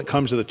rule when it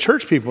comes to the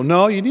church people.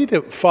 No, you need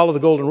to follow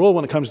the golden rule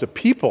when it comes to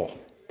people.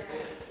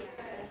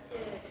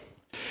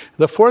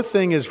 The fourth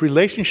thing is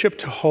relationship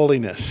to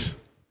holiness,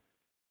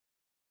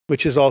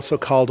 which is also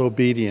called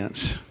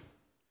obedience.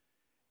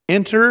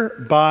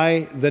 Enter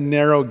by the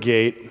narrow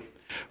gate,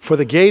 for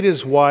the gate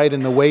is wide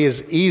and the way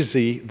is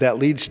easy that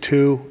leads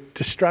to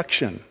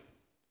destruction.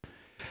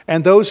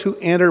 And those who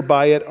enter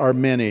by it are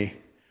many,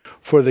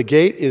 for the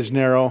gate is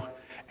narrow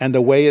and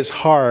the way is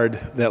hard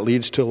that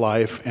leads to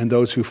life, and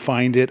those who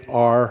find it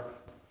are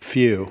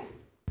few.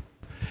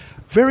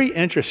 Very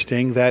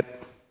interesting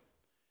that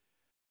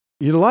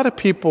a lot of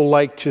people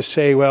like to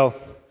say, well,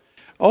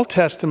 Old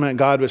Testament,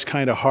 God was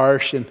kind of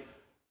harsh, and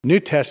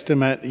New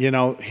Testament,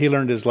 he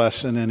learned his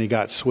lesson and he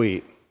got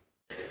sweet.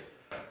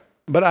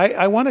 But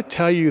I want to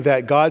tell you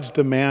that God's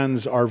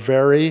demands are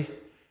very,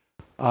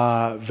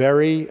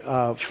 very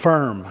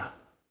firm,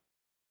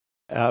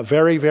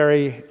 very,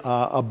 very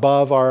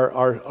above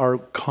our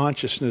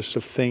consciousness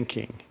of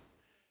thinking.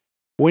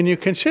 When you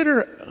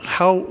consider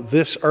how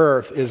this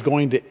earth is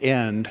going to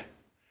end,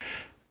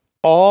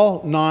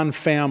 all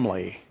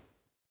non-family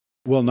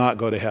will not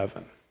go to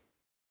heaven.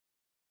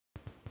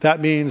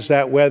 That means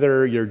that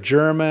whether you're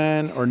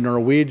German or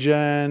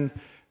Norwegian,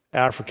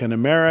 African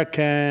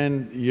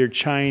American, you're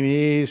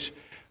Chinese,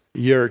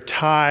 you're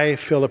Thai,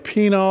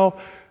 Filipino,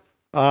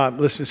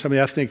 listen to some of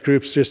the ethnic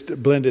groups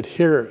just blended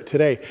here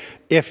today.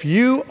 If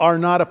you are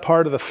not a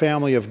part of the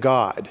family of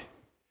God,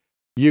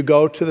 you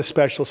go to the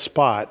special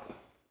spot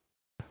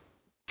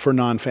for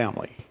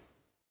non-family.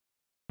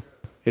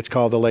 It's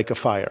called the lake of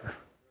fire.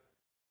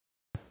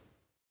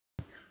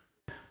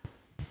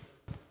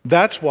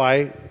 That's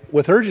why,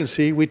 with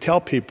urgency, we tell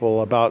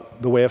people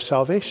about the way of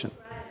salvation.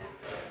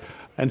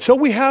 And so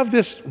we have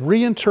this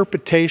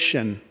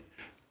reinterpretation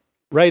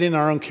right in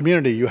our own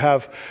community. You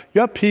have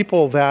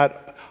people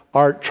that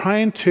are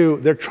trying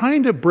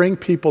to bring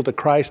people to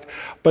Christ,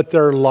 but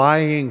they're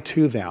lying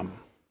to them.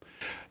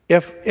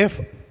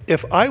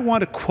 If I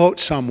want to quote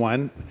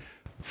someone,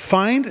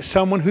 find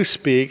someone who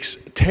speaks,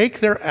 take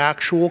their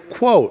actual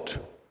quote.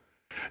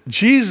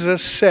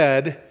 Jesus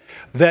said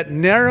that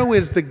narrow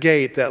is the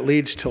gate that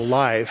leads to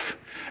life,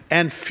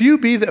 and few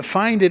be that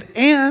find it,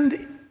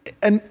 and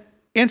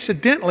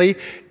incidentally,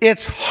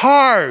 it's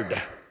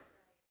hard.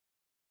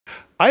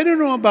 I don't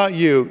know about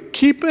you,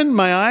 keeping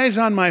my eyes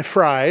on my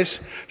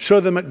fries so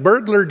the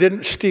McBurglar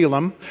didn't steal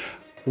them,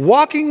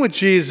 walking with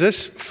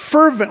Jesus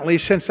fervently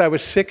since I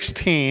was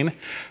 16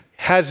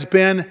 has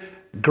been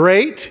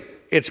great,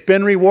 it's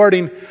been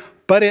rewarding,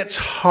 but it's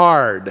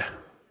hard.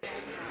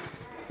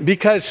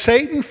 Because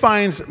Satan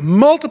finds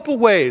multiple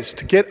ways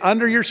to get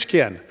under your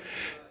skin.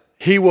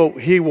 He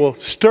will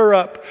stir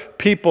up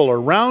people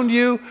around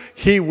you.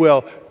 He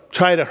will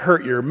try to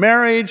hurt your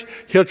marriage.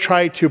 He'll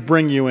try to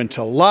bring you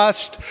into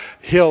lust.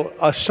 He'll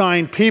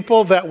assign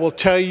people that will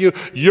tell you,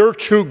 you're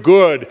too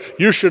good.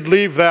 You should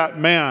leave that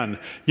man.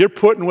 You're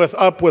putting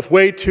up with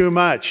way too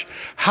much.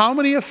 How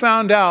many have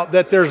found out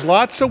that there's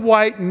lots of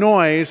white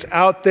noise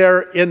out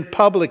there in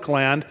public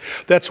land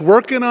that's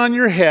working on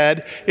your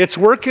head, it's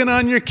working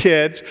on your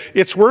kids,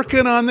 it's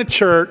working on the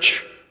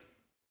church?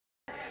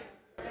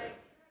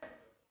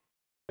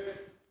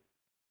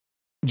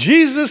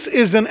 Jesus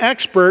is an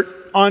expert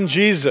on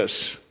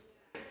Jesus.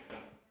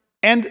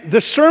 And the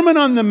Sermon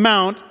on the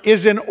Mount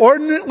is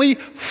inordinately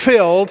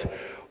filled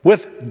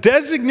with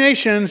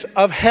designations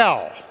of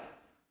hell.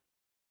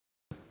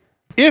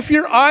 If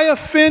your eye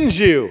offends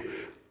you,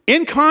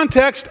 in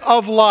context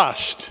of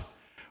lust,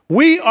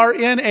 we are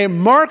in a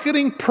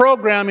marketing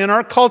program in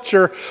our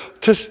culture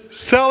to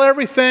sell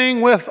everything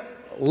with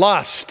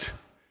lust.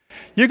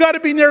 You got to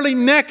be nearly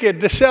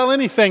naked to sell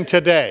anything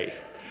today.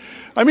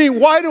 I mean,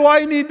 why do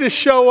I need to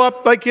show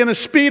up like in a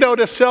Speedo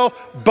to sell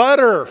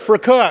butter for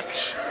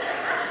cooks?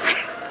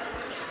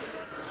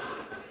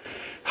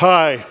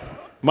 Hi,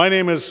 my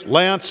name is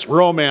Lance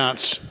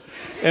Romance,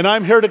 and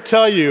I'm here to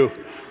tell you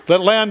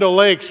that Land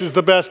O'Lakes is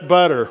the best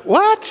butter.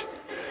 What?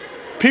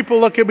 People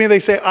look at me, they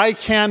say, eye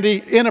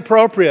candy,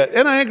 inappropriate,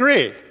 and I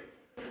agree.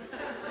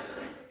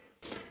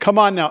 Come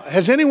on now,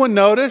 has anyone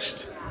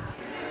noticed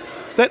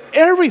that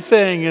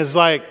everything is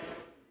like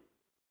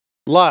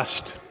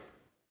lust?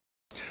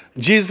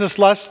 Jesus,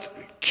 lust,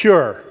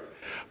 cure.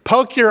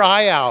 Poke your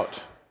eye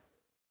out.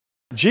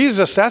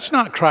 Jesus, that's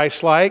not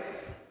Christ-like.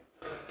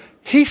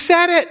 He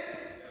said it.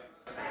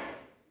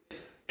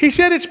 He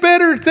said it's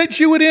better that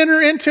you would enter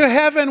into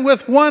heaven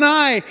with one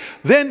eye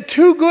than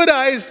two good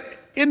eyes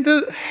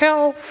into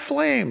hell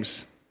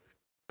flames.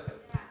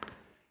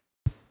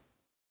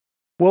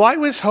 Well, I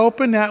was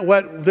hoping that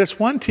what this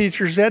one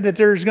teacher said, that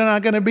there's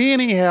not going to be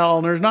any hell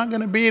and there's not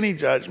going to be any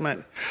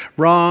judgment.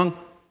 Wrong.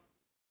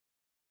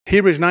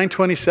 Hebrews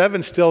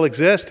 9:27 still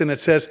exists, and it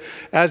says,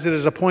 as it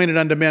is appointed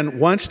unto men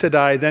once to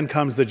die, then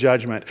comes the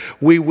judgment.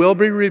 We will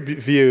be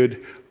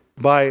reviewed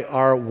by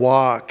our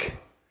walk.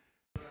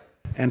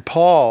 And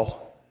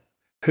Paul,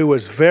 who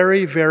was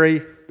very,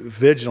 very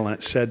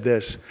vigilant, said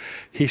this.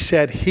 He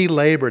said he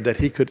labored that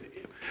he could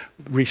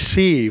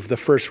receive the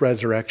first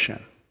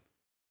resurrection.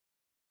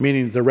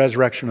 meaning the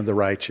resurrection of the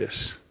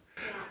righteous.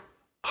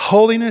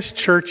 Holiness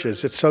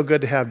churches, it's so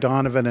good to have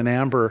Donovan and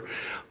Amber,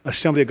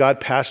 Assembly of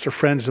God pastor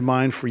friends of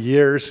mine for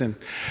years, and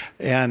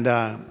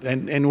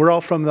we're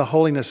all from the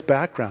holiness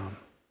background.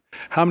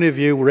 How many of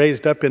you were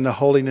raised up in the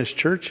holiness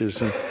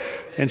churches?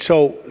 And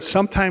so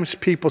sometimes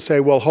people say,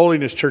 well,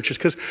 holiness churches,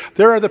 because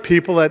there are the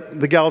people that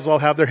the gals all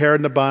have their hair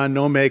in the bun,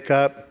 no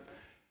makeup.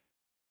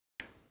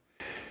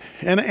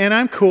 And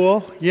I'm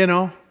cool, you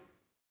know.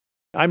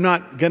 I'm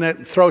not going to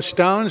throw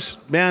stones.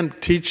 Man,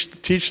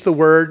 teach the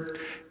word.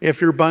 If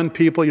you're bun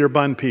people, you're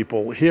bun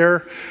people.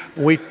 Here,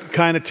 we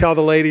kind of tell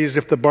the ladies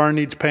if the barn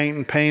needs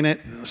paint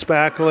it,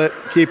 spackle it,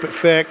 keep it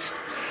fixed,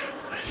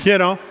 you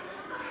know.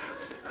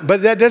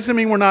 But that doesn't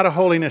mean we're not a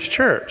holiness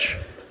church.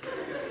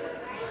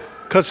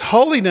 Because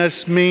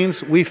holiness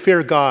means we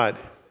fear God.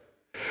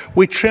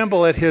 We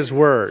tremble at His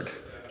word.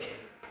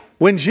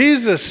 When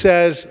Jesus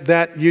says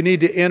that you need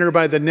to enter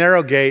by the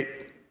narrow gate,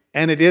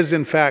 and it is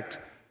in fact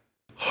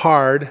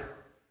hard,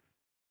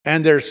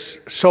 and there's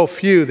so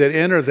few that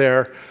enter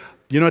there,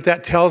 you know what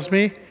that tells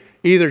me?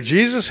 Either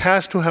Jesus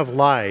has to have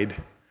lied,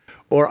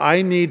 or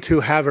I need to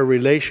have a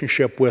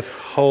relationship with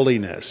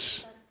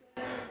holiness.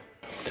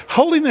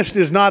 Holiness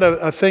is not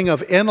a thing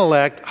of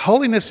intellect.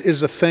 Holiness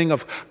is a thing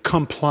of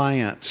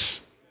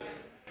compliance.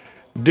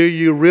 Do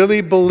you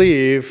really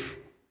believe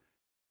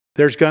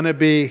there's going to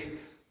be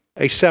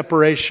a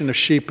separation of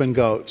sheep and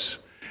goats?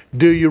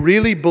 Do you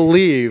really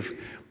believe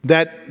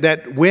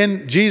that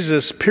when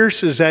Jesus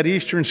pierces that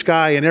eastern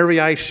sky and every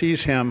eye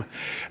sees Him,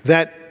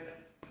 that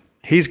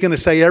He's going to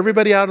say,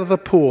 everybody out of the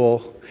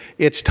pool,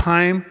 it's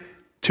time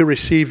to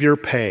receive your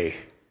pay.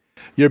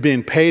 You're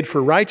being paid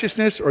for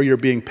righteousness, or you're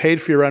being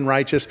paid for your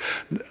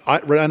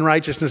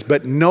unrighteousness,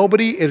 but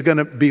nobody is going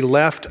to be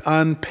left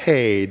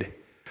unpaid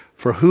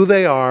for who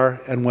they are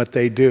and what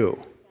they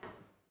do.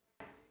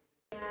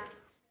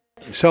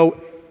 So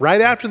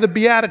right after the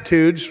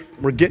Beatitudes,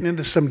 we're getting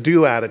into some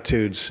do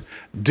attitudes.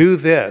 Do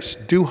this,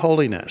 do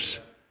holiness.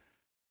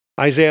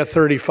 Isaiah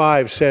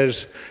 35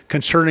 says,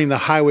 concerning the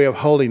highway of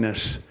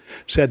holiness,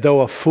 said, though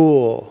a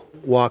fool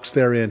walks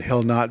therein,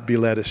 he'll not be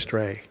led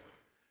astray.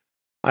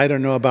 I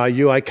don't know about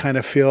you, I kind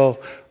of feel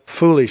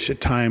foolish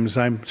at times.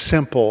 I'm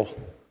simple.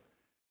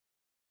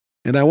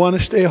 And I want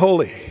to stay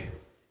holy.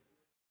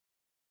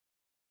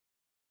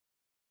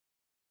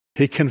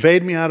 He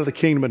conveyed me out of the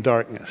kingdom of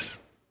darkness.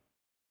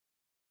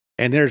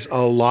 And there's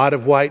a lot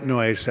of white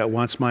noise that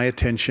wants my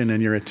attention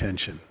and your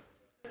attention.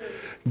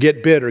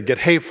 Get bitter, get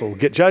hateful,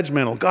 get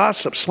judgmental,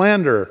 gossip,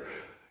 slander.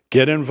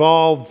 Get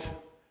involved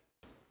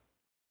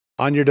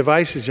on your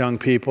devices, young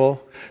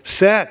people.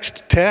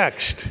 Sext,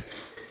 text.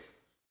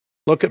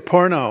 Look at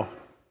porno.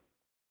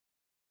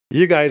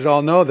 You guys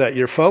all know that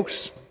your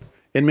folks,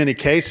 in many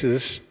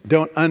cases,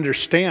 don't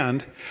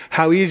understand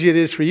how easy it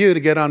is for you to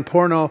get on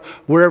porno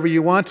wherever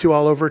you want to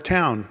all over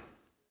town.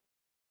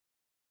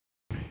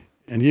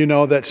 And you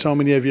know that so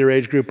many of your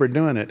age group are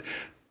doing it.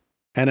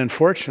 And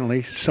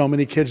unfortunately, so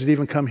many kids that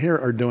even come here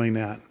are doing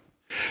that.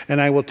 And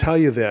I will tell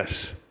you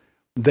this,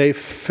 they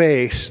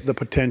face the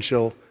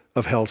potential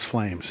of hell's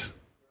flames.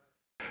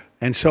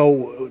 And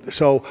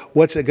so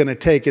what's it going to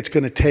take? It's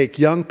going to take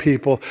young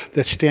people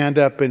that stand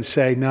up and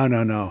say,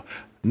 no,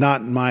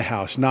 not in my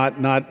house,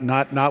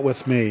 not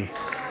with me.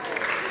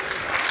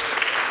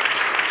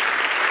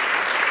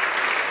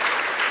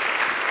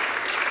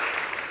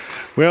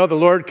 Well, the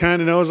Lord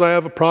kind of knows I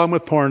have a problem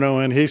with porno,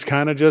 and He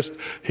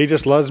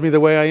just loves me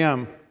the way I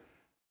am.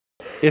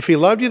 If He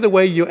loved you the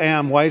way you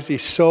am, why is He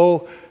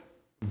so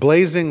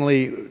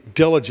blazingly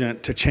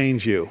diligent to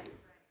change you?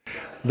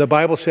 The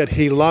Bible said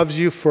He loves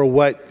you for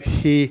what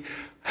He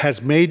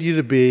has made you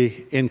to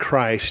be in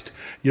Christ.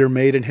 You're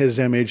made in His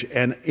image.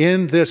 And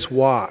in this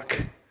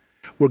walk,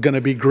 we're going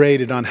to be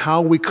graded on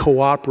how we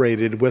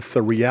cooperated with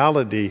the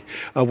reality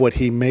of what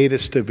He made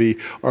us to be.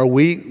 Or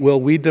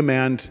will we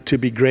demand to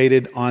be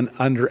graded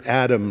under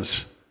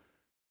Adam's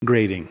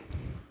grading?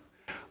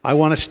 I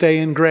want to stay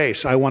in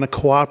grace. I want to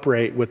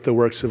cooperate with the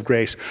works of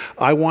grace.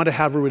 I want to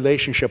have a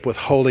relationship with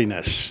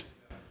holiness.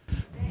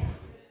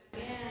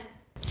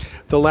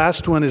 The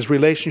last one is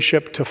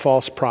relationship to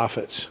false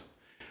prophets.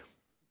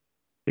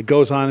 It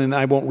goes on, and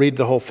I won't read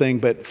the whole thing,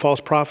 but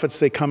false prophets,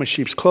 they come in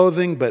sheep's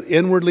clothing, but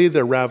inwardly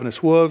they're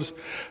ravenous wolves.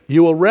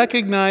 You will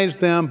recognize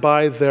them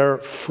by their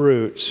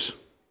fruits.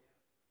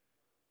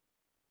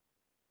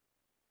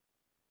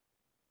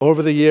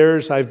 Over the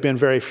years, I've been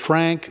very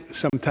frank.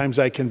 Sometimes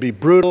I can be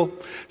brutal.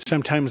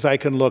 Sometimes I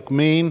can look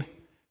mean.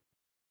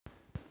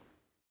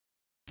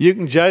 You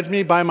can judge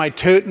me by my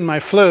toot and my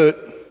flute.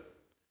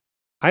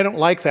 I don't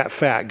like that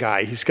fat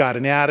guy. He's got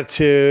an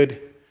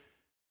attitude.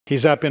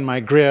 He's up in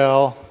my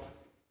grill.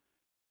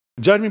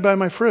 Judge me by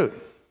my fruit.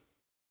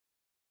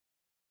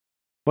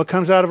 What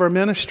comes out of our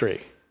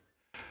ministry?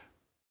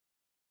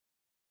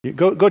 You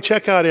go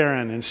check out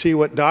Aaron and see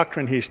what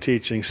doctrine he's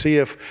teaching. See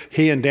if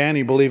he and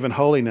Danny believe in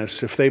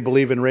holiness, if they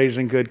believe in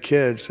raising good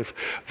kids, if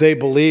they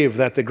believe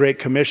that the Great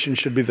Commission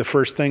should be the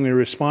first thing we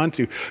respond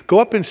to. Go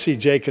up and see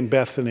Jake and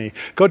Bethany.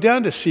 Go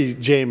down to see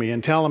Jamie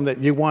and tell them that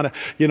you want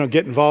to,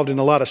 get involved in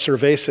a lot of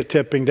cerveza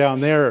tipping down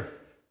there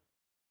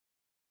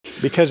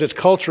Because it's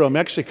cultural in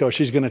Mexico,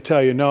 she's going to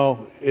tell you,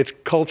 no, it's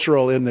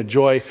cultural in the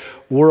Joy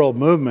World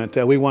movement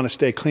that we want to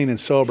stay clean and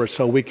sober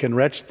so we can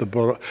rescue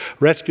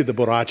the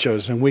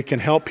borrachos and we can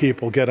help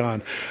people get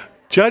on.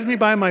 Judge me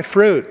by my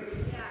fruit.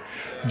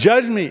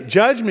 Judge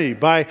me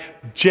by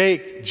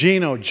Jake,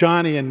 Gino,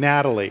 Johnny, and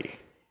Natalie.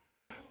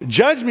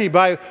 Judge me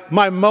by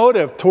my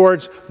motive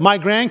towards my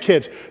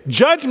grandkids.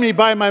 Judge me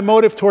by my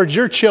motive towards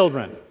your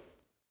children.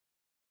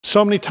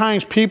 So many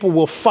times people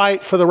will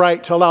fight for the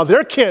right to allow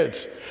their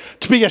kids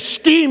to be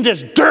esteemed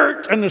as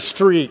dirt in the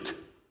street.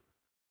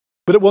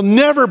 But it will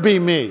never be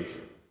me.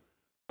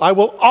 I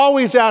will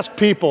always ask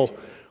people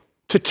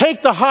to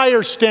take the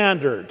higher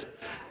standard,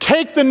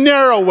 take the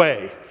narrow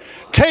way,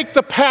 take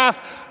the path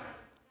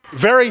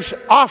very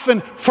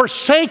often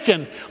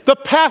forsaken, the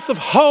path of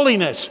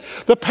holiness,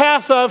 the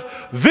path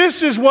of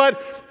this is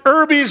what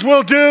Irbies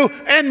will do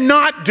and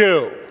not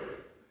do.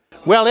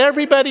 Well,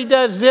 everybody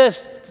does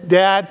this,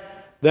 Dad.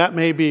 That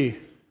may be.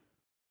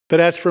 But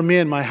as for me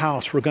and my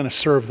house, we're going to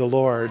serve the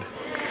Lord.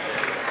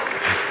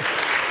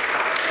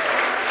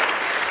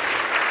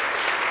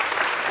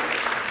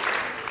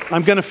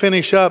 I'm going to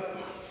finish up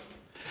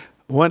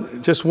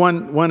just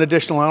one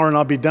additional hour and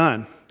I'll be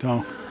done.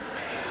 No,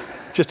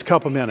 just a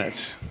couple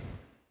minutes.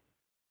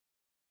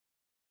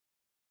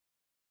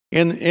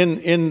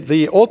 In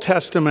the Old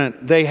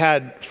Testament, they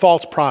had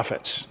false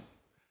prophets.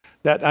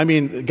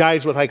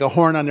 Guys with like a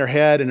horn on their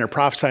head and they're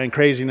prophesying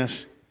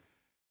craziness.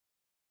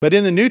 But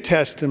in the New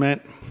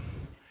Testament,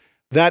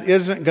 that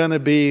isn't going to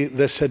be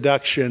the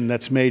seduction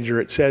that's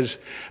major. It says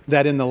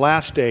that in the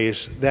last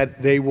days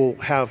that they will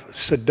have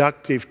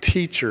seductive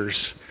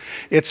teachers.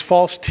 It's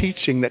false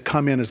teaching that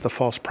come in as the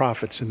false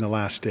prophets in the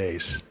last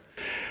days.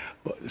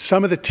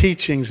 Some of the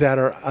teachings that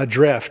are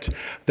adrift,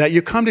 that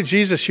you come to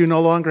Jesus, you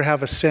no longer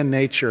have a sin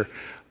nature,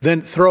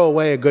 then throw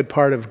away a good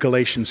part of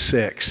Galatians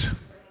 6.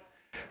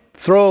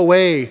 Throw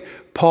away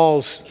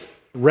Paul's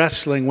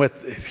wrestling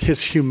with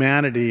his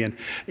humanity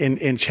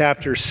in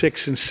chapters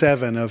 6 and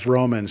 7 of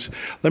Romans.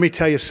 Let me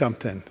tell you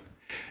something.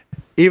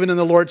 Even in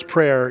the Lord's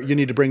Prayer, you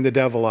need to bring the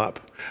devil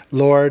up.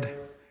 Lord,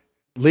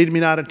 lead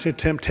me not into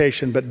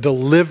temptation, but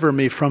deliver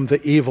me from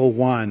the evil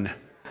one.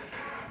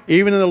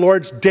 Even in the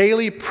Lord's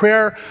daily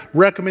prayer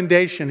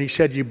recommendation, he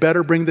said, you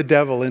better bring the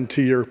devil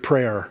into your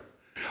prayer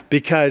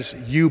because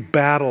you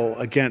battle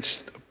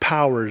against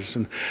powers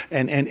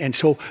and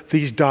so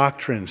these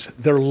doctrines,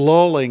 they're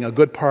lulling a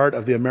good part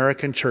of the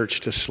American church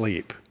to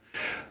sleep.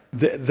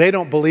 They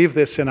don't believe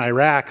this in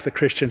Iraq. The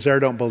Christians there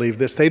don't believe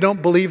this. They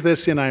don't believe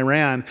this in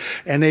Iran,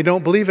 and they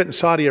don't believe it in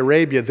Saudi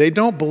Arabia. They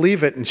don't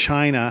believe it in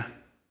China.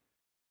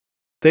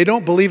 They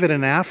don't believe it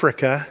in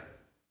Africa.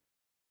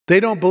 They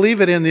don't believe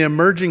it in the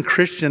emerging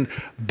Christian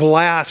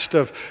blast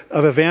of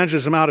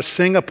evangelism out of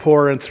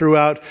Singapore and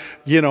throughout,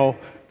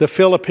 the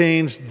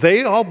Philippines.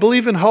 They all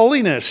believe in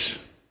holiness.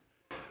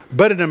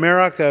 But in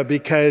America,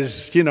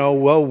 because,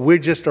 we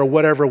just are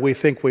whatever we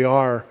think we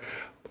are,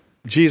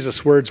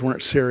 Jesus' words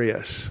weren't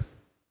serious.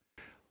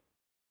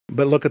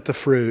 But look at the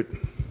fruit.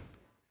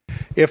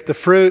 If the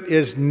fruit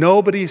is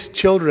nobody's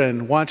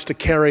children wants to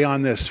carry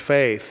on this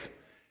faith,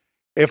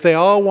 if they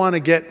all want to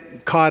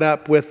get caught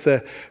up with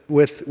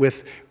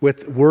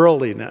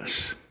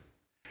worldliness,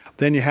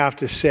 then you have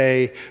to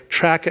say,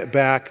 track it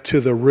back to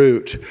the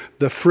root.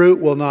 The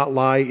fruit will not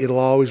lie. It'll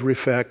always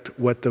reflect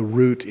what the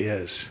root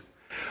is.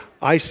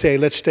 I say,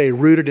 let's stay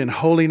rooted in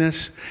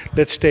holiness.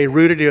 Let's stay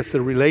rooted with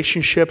the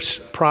relationships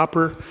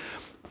proper.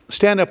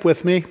 Stand up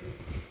with me.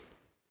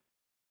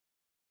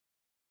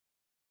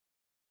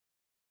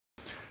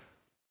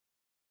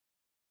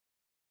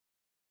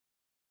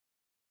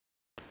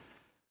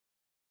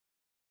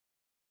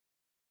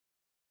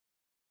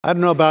 I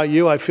don't know about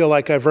you. I feel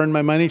like I've earned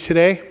my money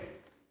today.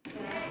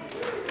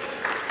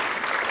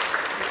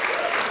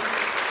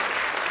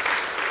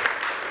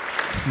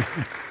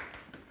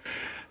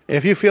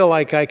 If you feel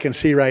like I can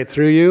see right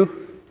through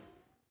you,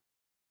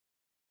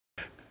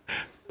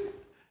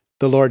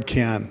 the Lord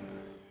can.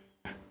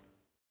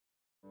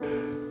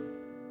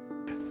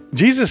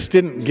 Jesus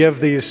didn't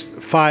give these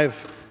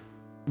 5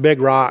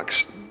 big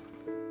rocks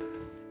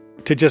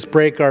to just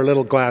break our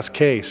little glass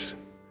case.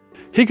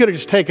 He could have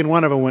just taken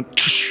one of them and went,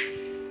 tsh.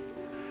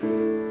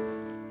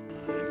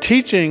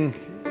 Teaching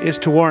is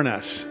to warn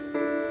us.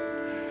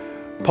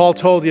 Paul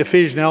told the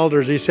Ephesian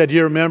elders, he said,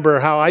 you remember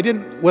how I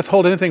didn't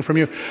withhold anything from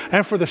you.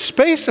 And for the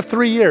space of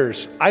 3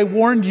 years, I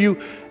warned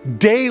you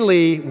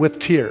daily with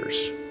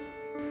tears.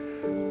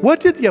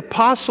 What did the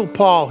Apostle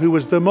Paul, who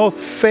was the most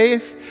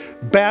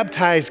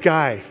faith-baptized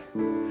guy,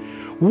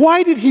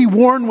 why did he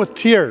warn with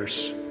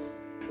tears?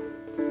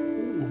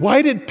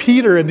 Why did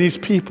Peter and these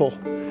people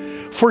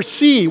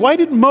foresee? Why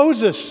did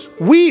Moses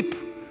weep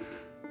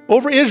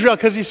over Israel?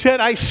 Because he said,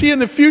 I see in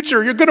the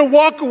future, you're going to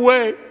walk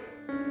away.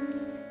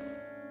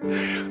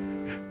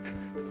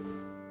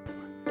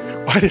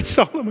 Why did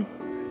Solomon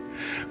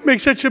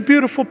make such a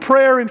beautiful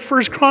prayer in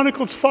 1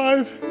 Chronicles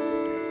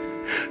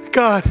 5?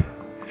 God,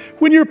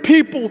 when your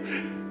people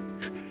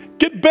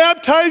get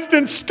baptized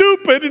and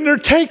stupid and they're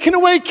taken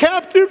away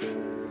captive,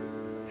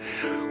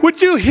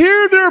 would you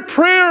hear their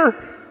prayer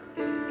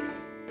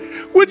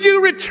Would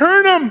you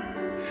return them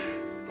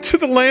to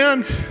the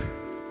land?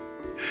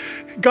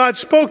 God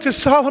spoke to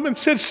Solomon and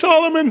said,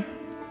 Solomon,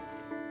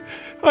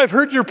 I've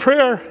heard your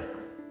prayer.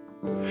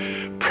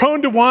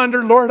 Prone to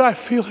wander, Lord, I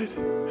feel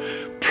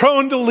it.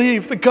 Prone to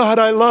leave the God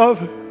I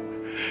love.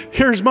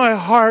 Here's my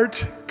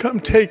heart. Come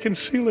take and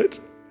seal it.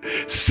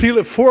 Seal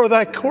it for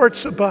thy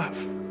courts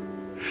above.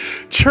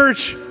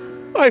 Church,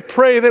 I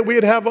pray that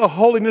we'd have a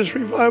holiness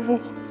revival.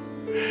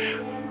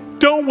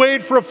 Don't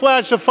wait for a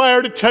flash of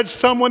fire to touch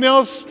someone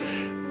else.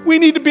 We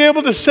need to be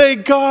able to say,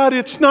 God,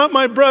 it's not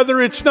my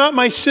brother, it's not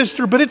my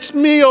sister, but it's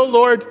me, oh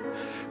Lord,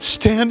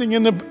 standing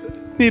in the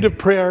need of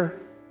prayer.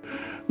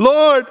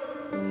 Lord,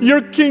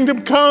 your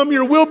kingdom come,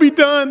 your will be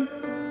done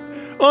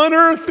on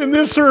earth in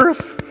this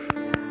earth.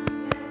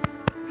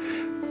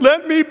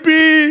 Let me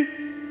be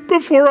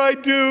before I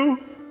do.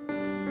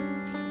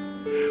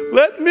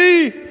 Let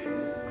me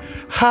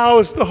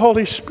house the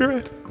Holy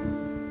Spirit.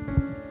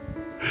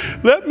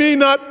 Let me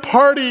not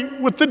party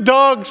with the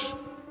dogs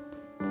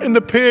and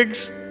the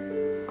pigs.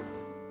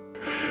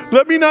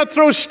 Let me not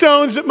throw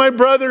stones at my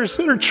brothers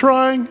that are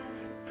trying.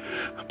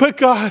 But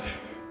God,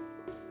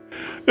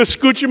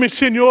 escúchame,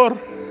 Señor.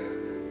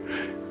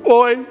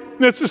 Hoy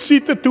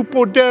necesita tu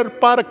poder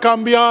para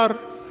cambiar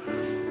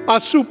a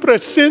su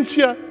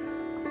presencia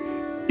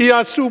y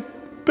a su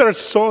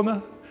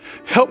persona.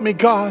 Help me,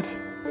 God,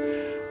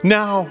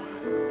 now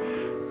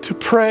to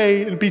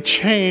pray and be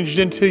changed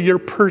into your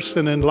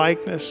person and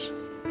likeness.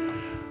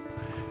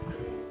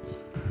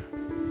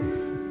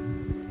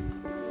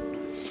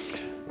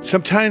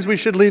 Sometimes we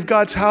should leave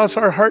God's house,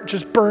 our heart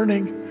just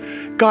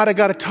burning. God, I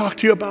got to talk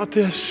to you about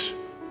this.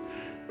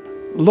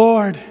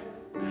 Lord,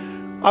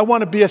 I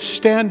want to be a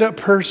stand-up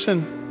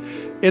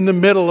person in the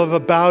middle of a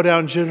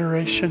bow-down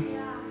generation.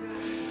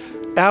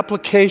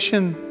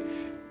 Application,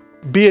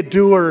 be a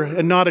doer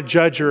and not a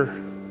judger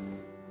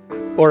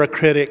or a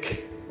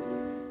critic.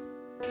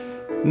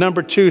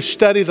 Number 2,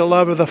 study the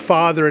love of the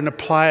Father and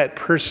apply it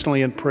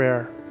personally in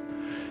prayer.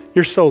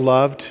 You're so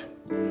loved.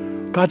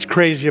 God's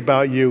crazy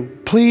about you.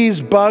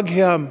 Please bug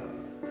him.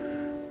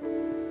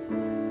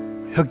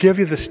 He'll give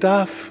you the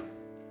stuff.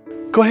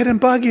 Go ahead and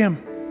bug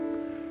him.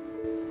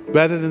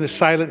 Rather than the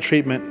silent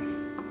treatment.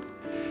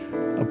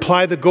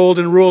 Apply the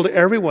golden rule to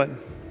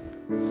everyone.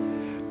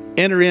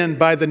 Enter in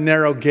by the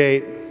narrow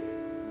gate.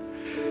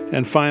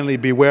 And finally,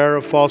 beware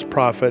of false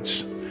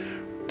prophets.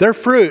 Their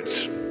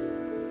fruits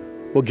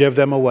will give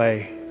them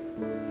away.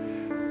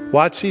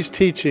 Watch these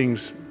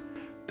teachings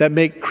that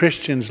make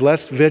Christians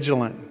less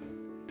vigilant.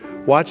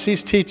 Watch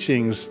these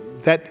teachings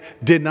that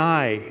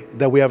deny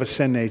that we have a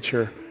sin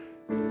nature.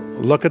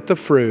 Look at the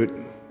fruit,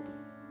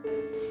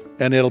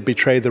 and it'll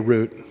betray the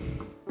root.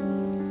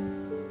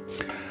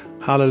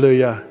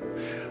 Hallelujah.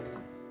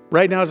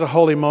 Right now is a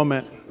holy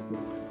moment.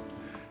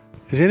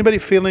 Is anybody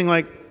feeling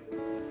like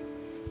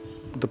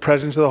the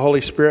presence of the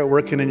Holy Spirit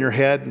working in your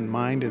head and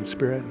mind and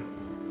spirit?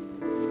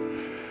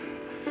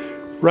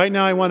 Right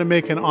now I want to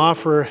make an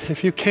offer.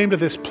 If you came to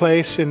this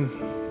place and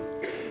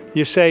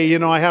you say, you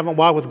know, I haven't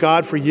walked with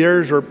God for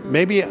years, or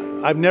maybe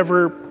I've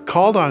never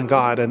called on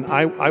God and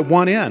I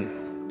want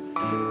in.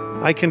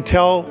 I can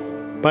tell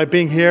by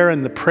being here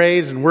and the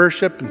praise and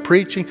worship and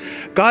preaching,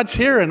 God's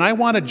here and I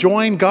want to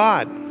join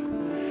God.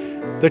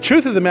 The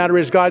truth of the matter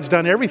is God's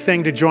done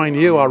everything to join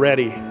you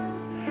already.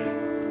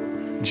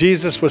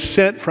 Jesus was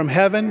sent from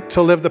heaven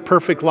to live the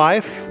perfect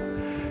life.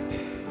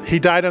 He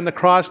died on the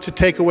cross to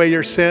take away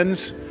your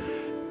sins.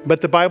 But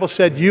the Bible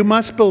said you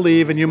must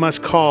believe and you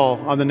must call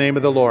on the name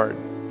of the Lord.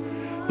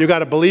 You got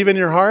to believe in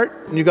your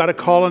heart and you got to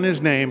call on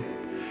his name.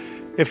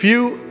 If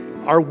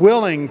you are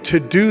willing to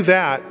do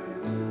that,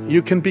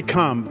 you can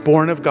become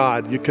born of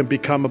God. You can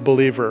become a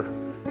believer.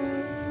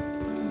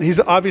 He's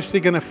obviously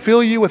going to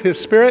fill you with his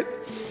Spirit.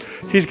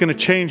 He's going to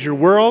change your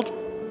world.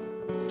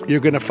 You're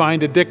going to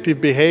find addictive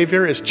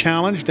behavior is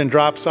challenged and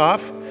drops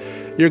off.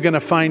 You're going to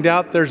find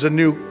out there's a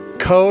new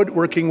code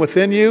working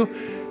within you,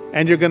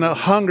 and you're going to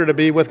hunger to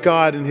be with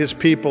God and his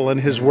people and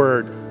his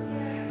word.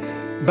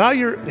 Bow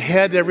your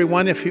head,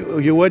 everyone, if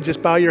you would,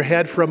 just bow your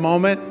head for a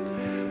moment.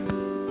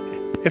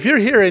 If you're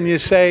here and you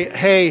say,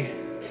 hey,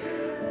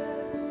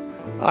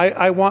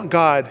 I want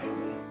God.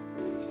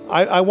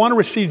 I want to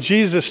receive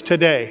Jesus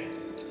today.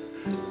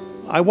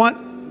 I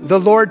want the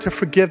Lord to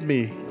forgive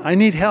me. I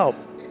need help.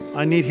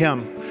 I need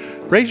him.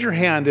 Raise your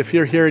hand if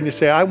you're here and you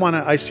say,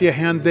 I see a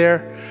hand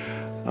there.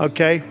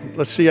 Okay,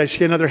 let's see, I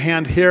see another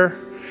hand here.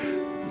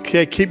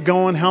 Okay, keep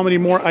going. How many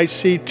more? I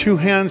see 2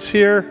 hands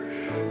here.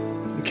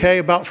 Okay,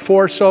 about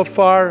 4 so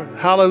far.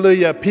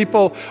 Hallelujah.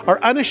 People are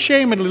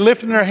unashamedly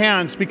lifting their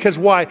hands because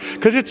why?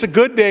 Because it's a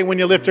good day when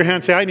you lift your hand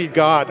and say, I need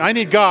God. I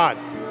need God.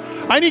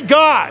 I need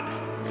God.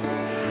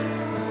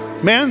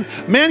 Man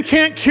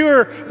can't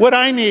cure what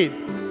I need.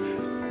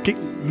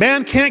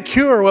 Man can't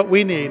cure what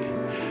we need.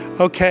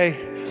 Okay,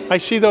 I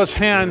see those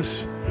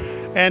hands.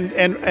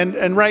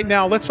 And right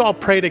now, let's all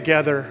pray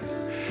together.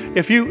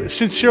 If you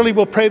sincerely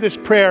will pray this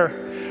prayer,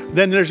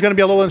 then there's going to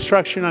be a little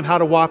instruction on how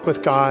to walk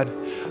with God.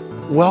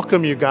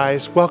 Welcome, you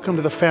guys. Welcome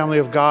to the family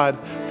of God.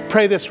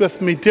 Pray this with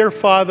me. Dear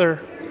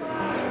Father,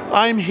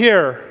 I'm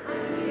here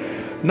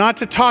not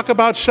to talk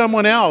about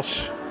someone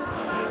else,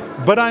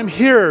 but I'm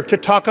here to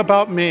talk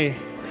about me.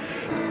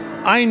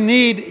 I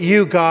need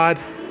you, God.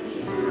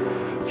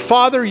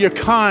 Father, you're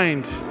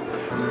kind.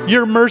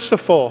 You're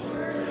merciful.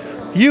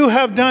 You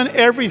have done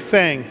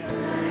everything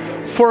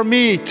for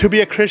me to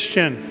be a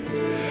Christian,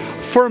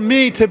 for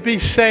me to be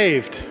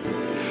saved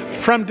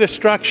from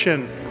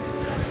destruction.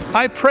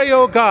 I pray,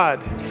 oh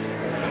God,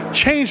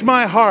 change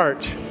my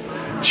heart,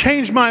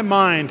 change my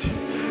mind,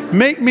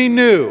 make me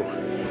new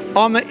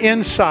on the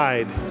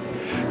inside.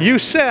 You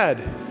said,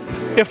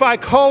 if I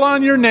call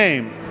on your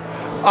name,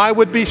 I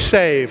would be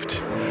saved.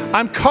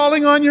 I'm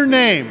calling on your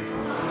name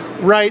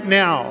right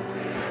now.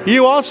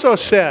 You also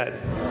said,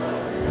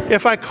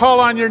 if I call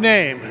on your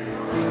name,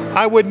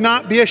 I would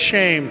not be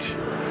ashamed.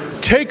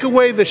 Take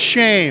away the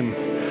shame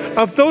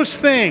of those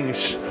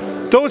things,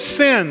 those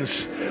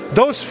sins,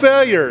 those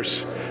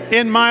failures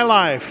in my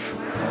life.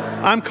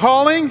 I'm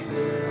calling,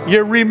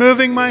 you're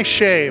removing my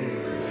shame.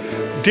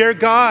 Dear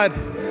God,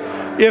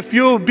 if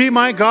you'll be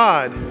my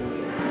God,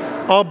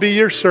 I'll be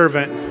your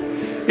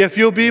servant. If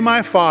you'll be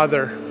my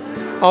Father,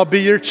 I'll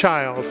be your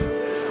child.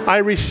 I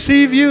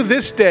receive you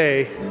this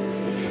day,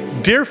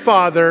 dear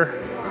Father,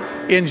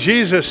 in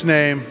Jesus'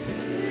 name,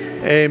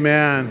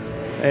 amen.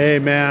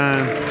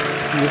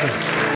 Amen.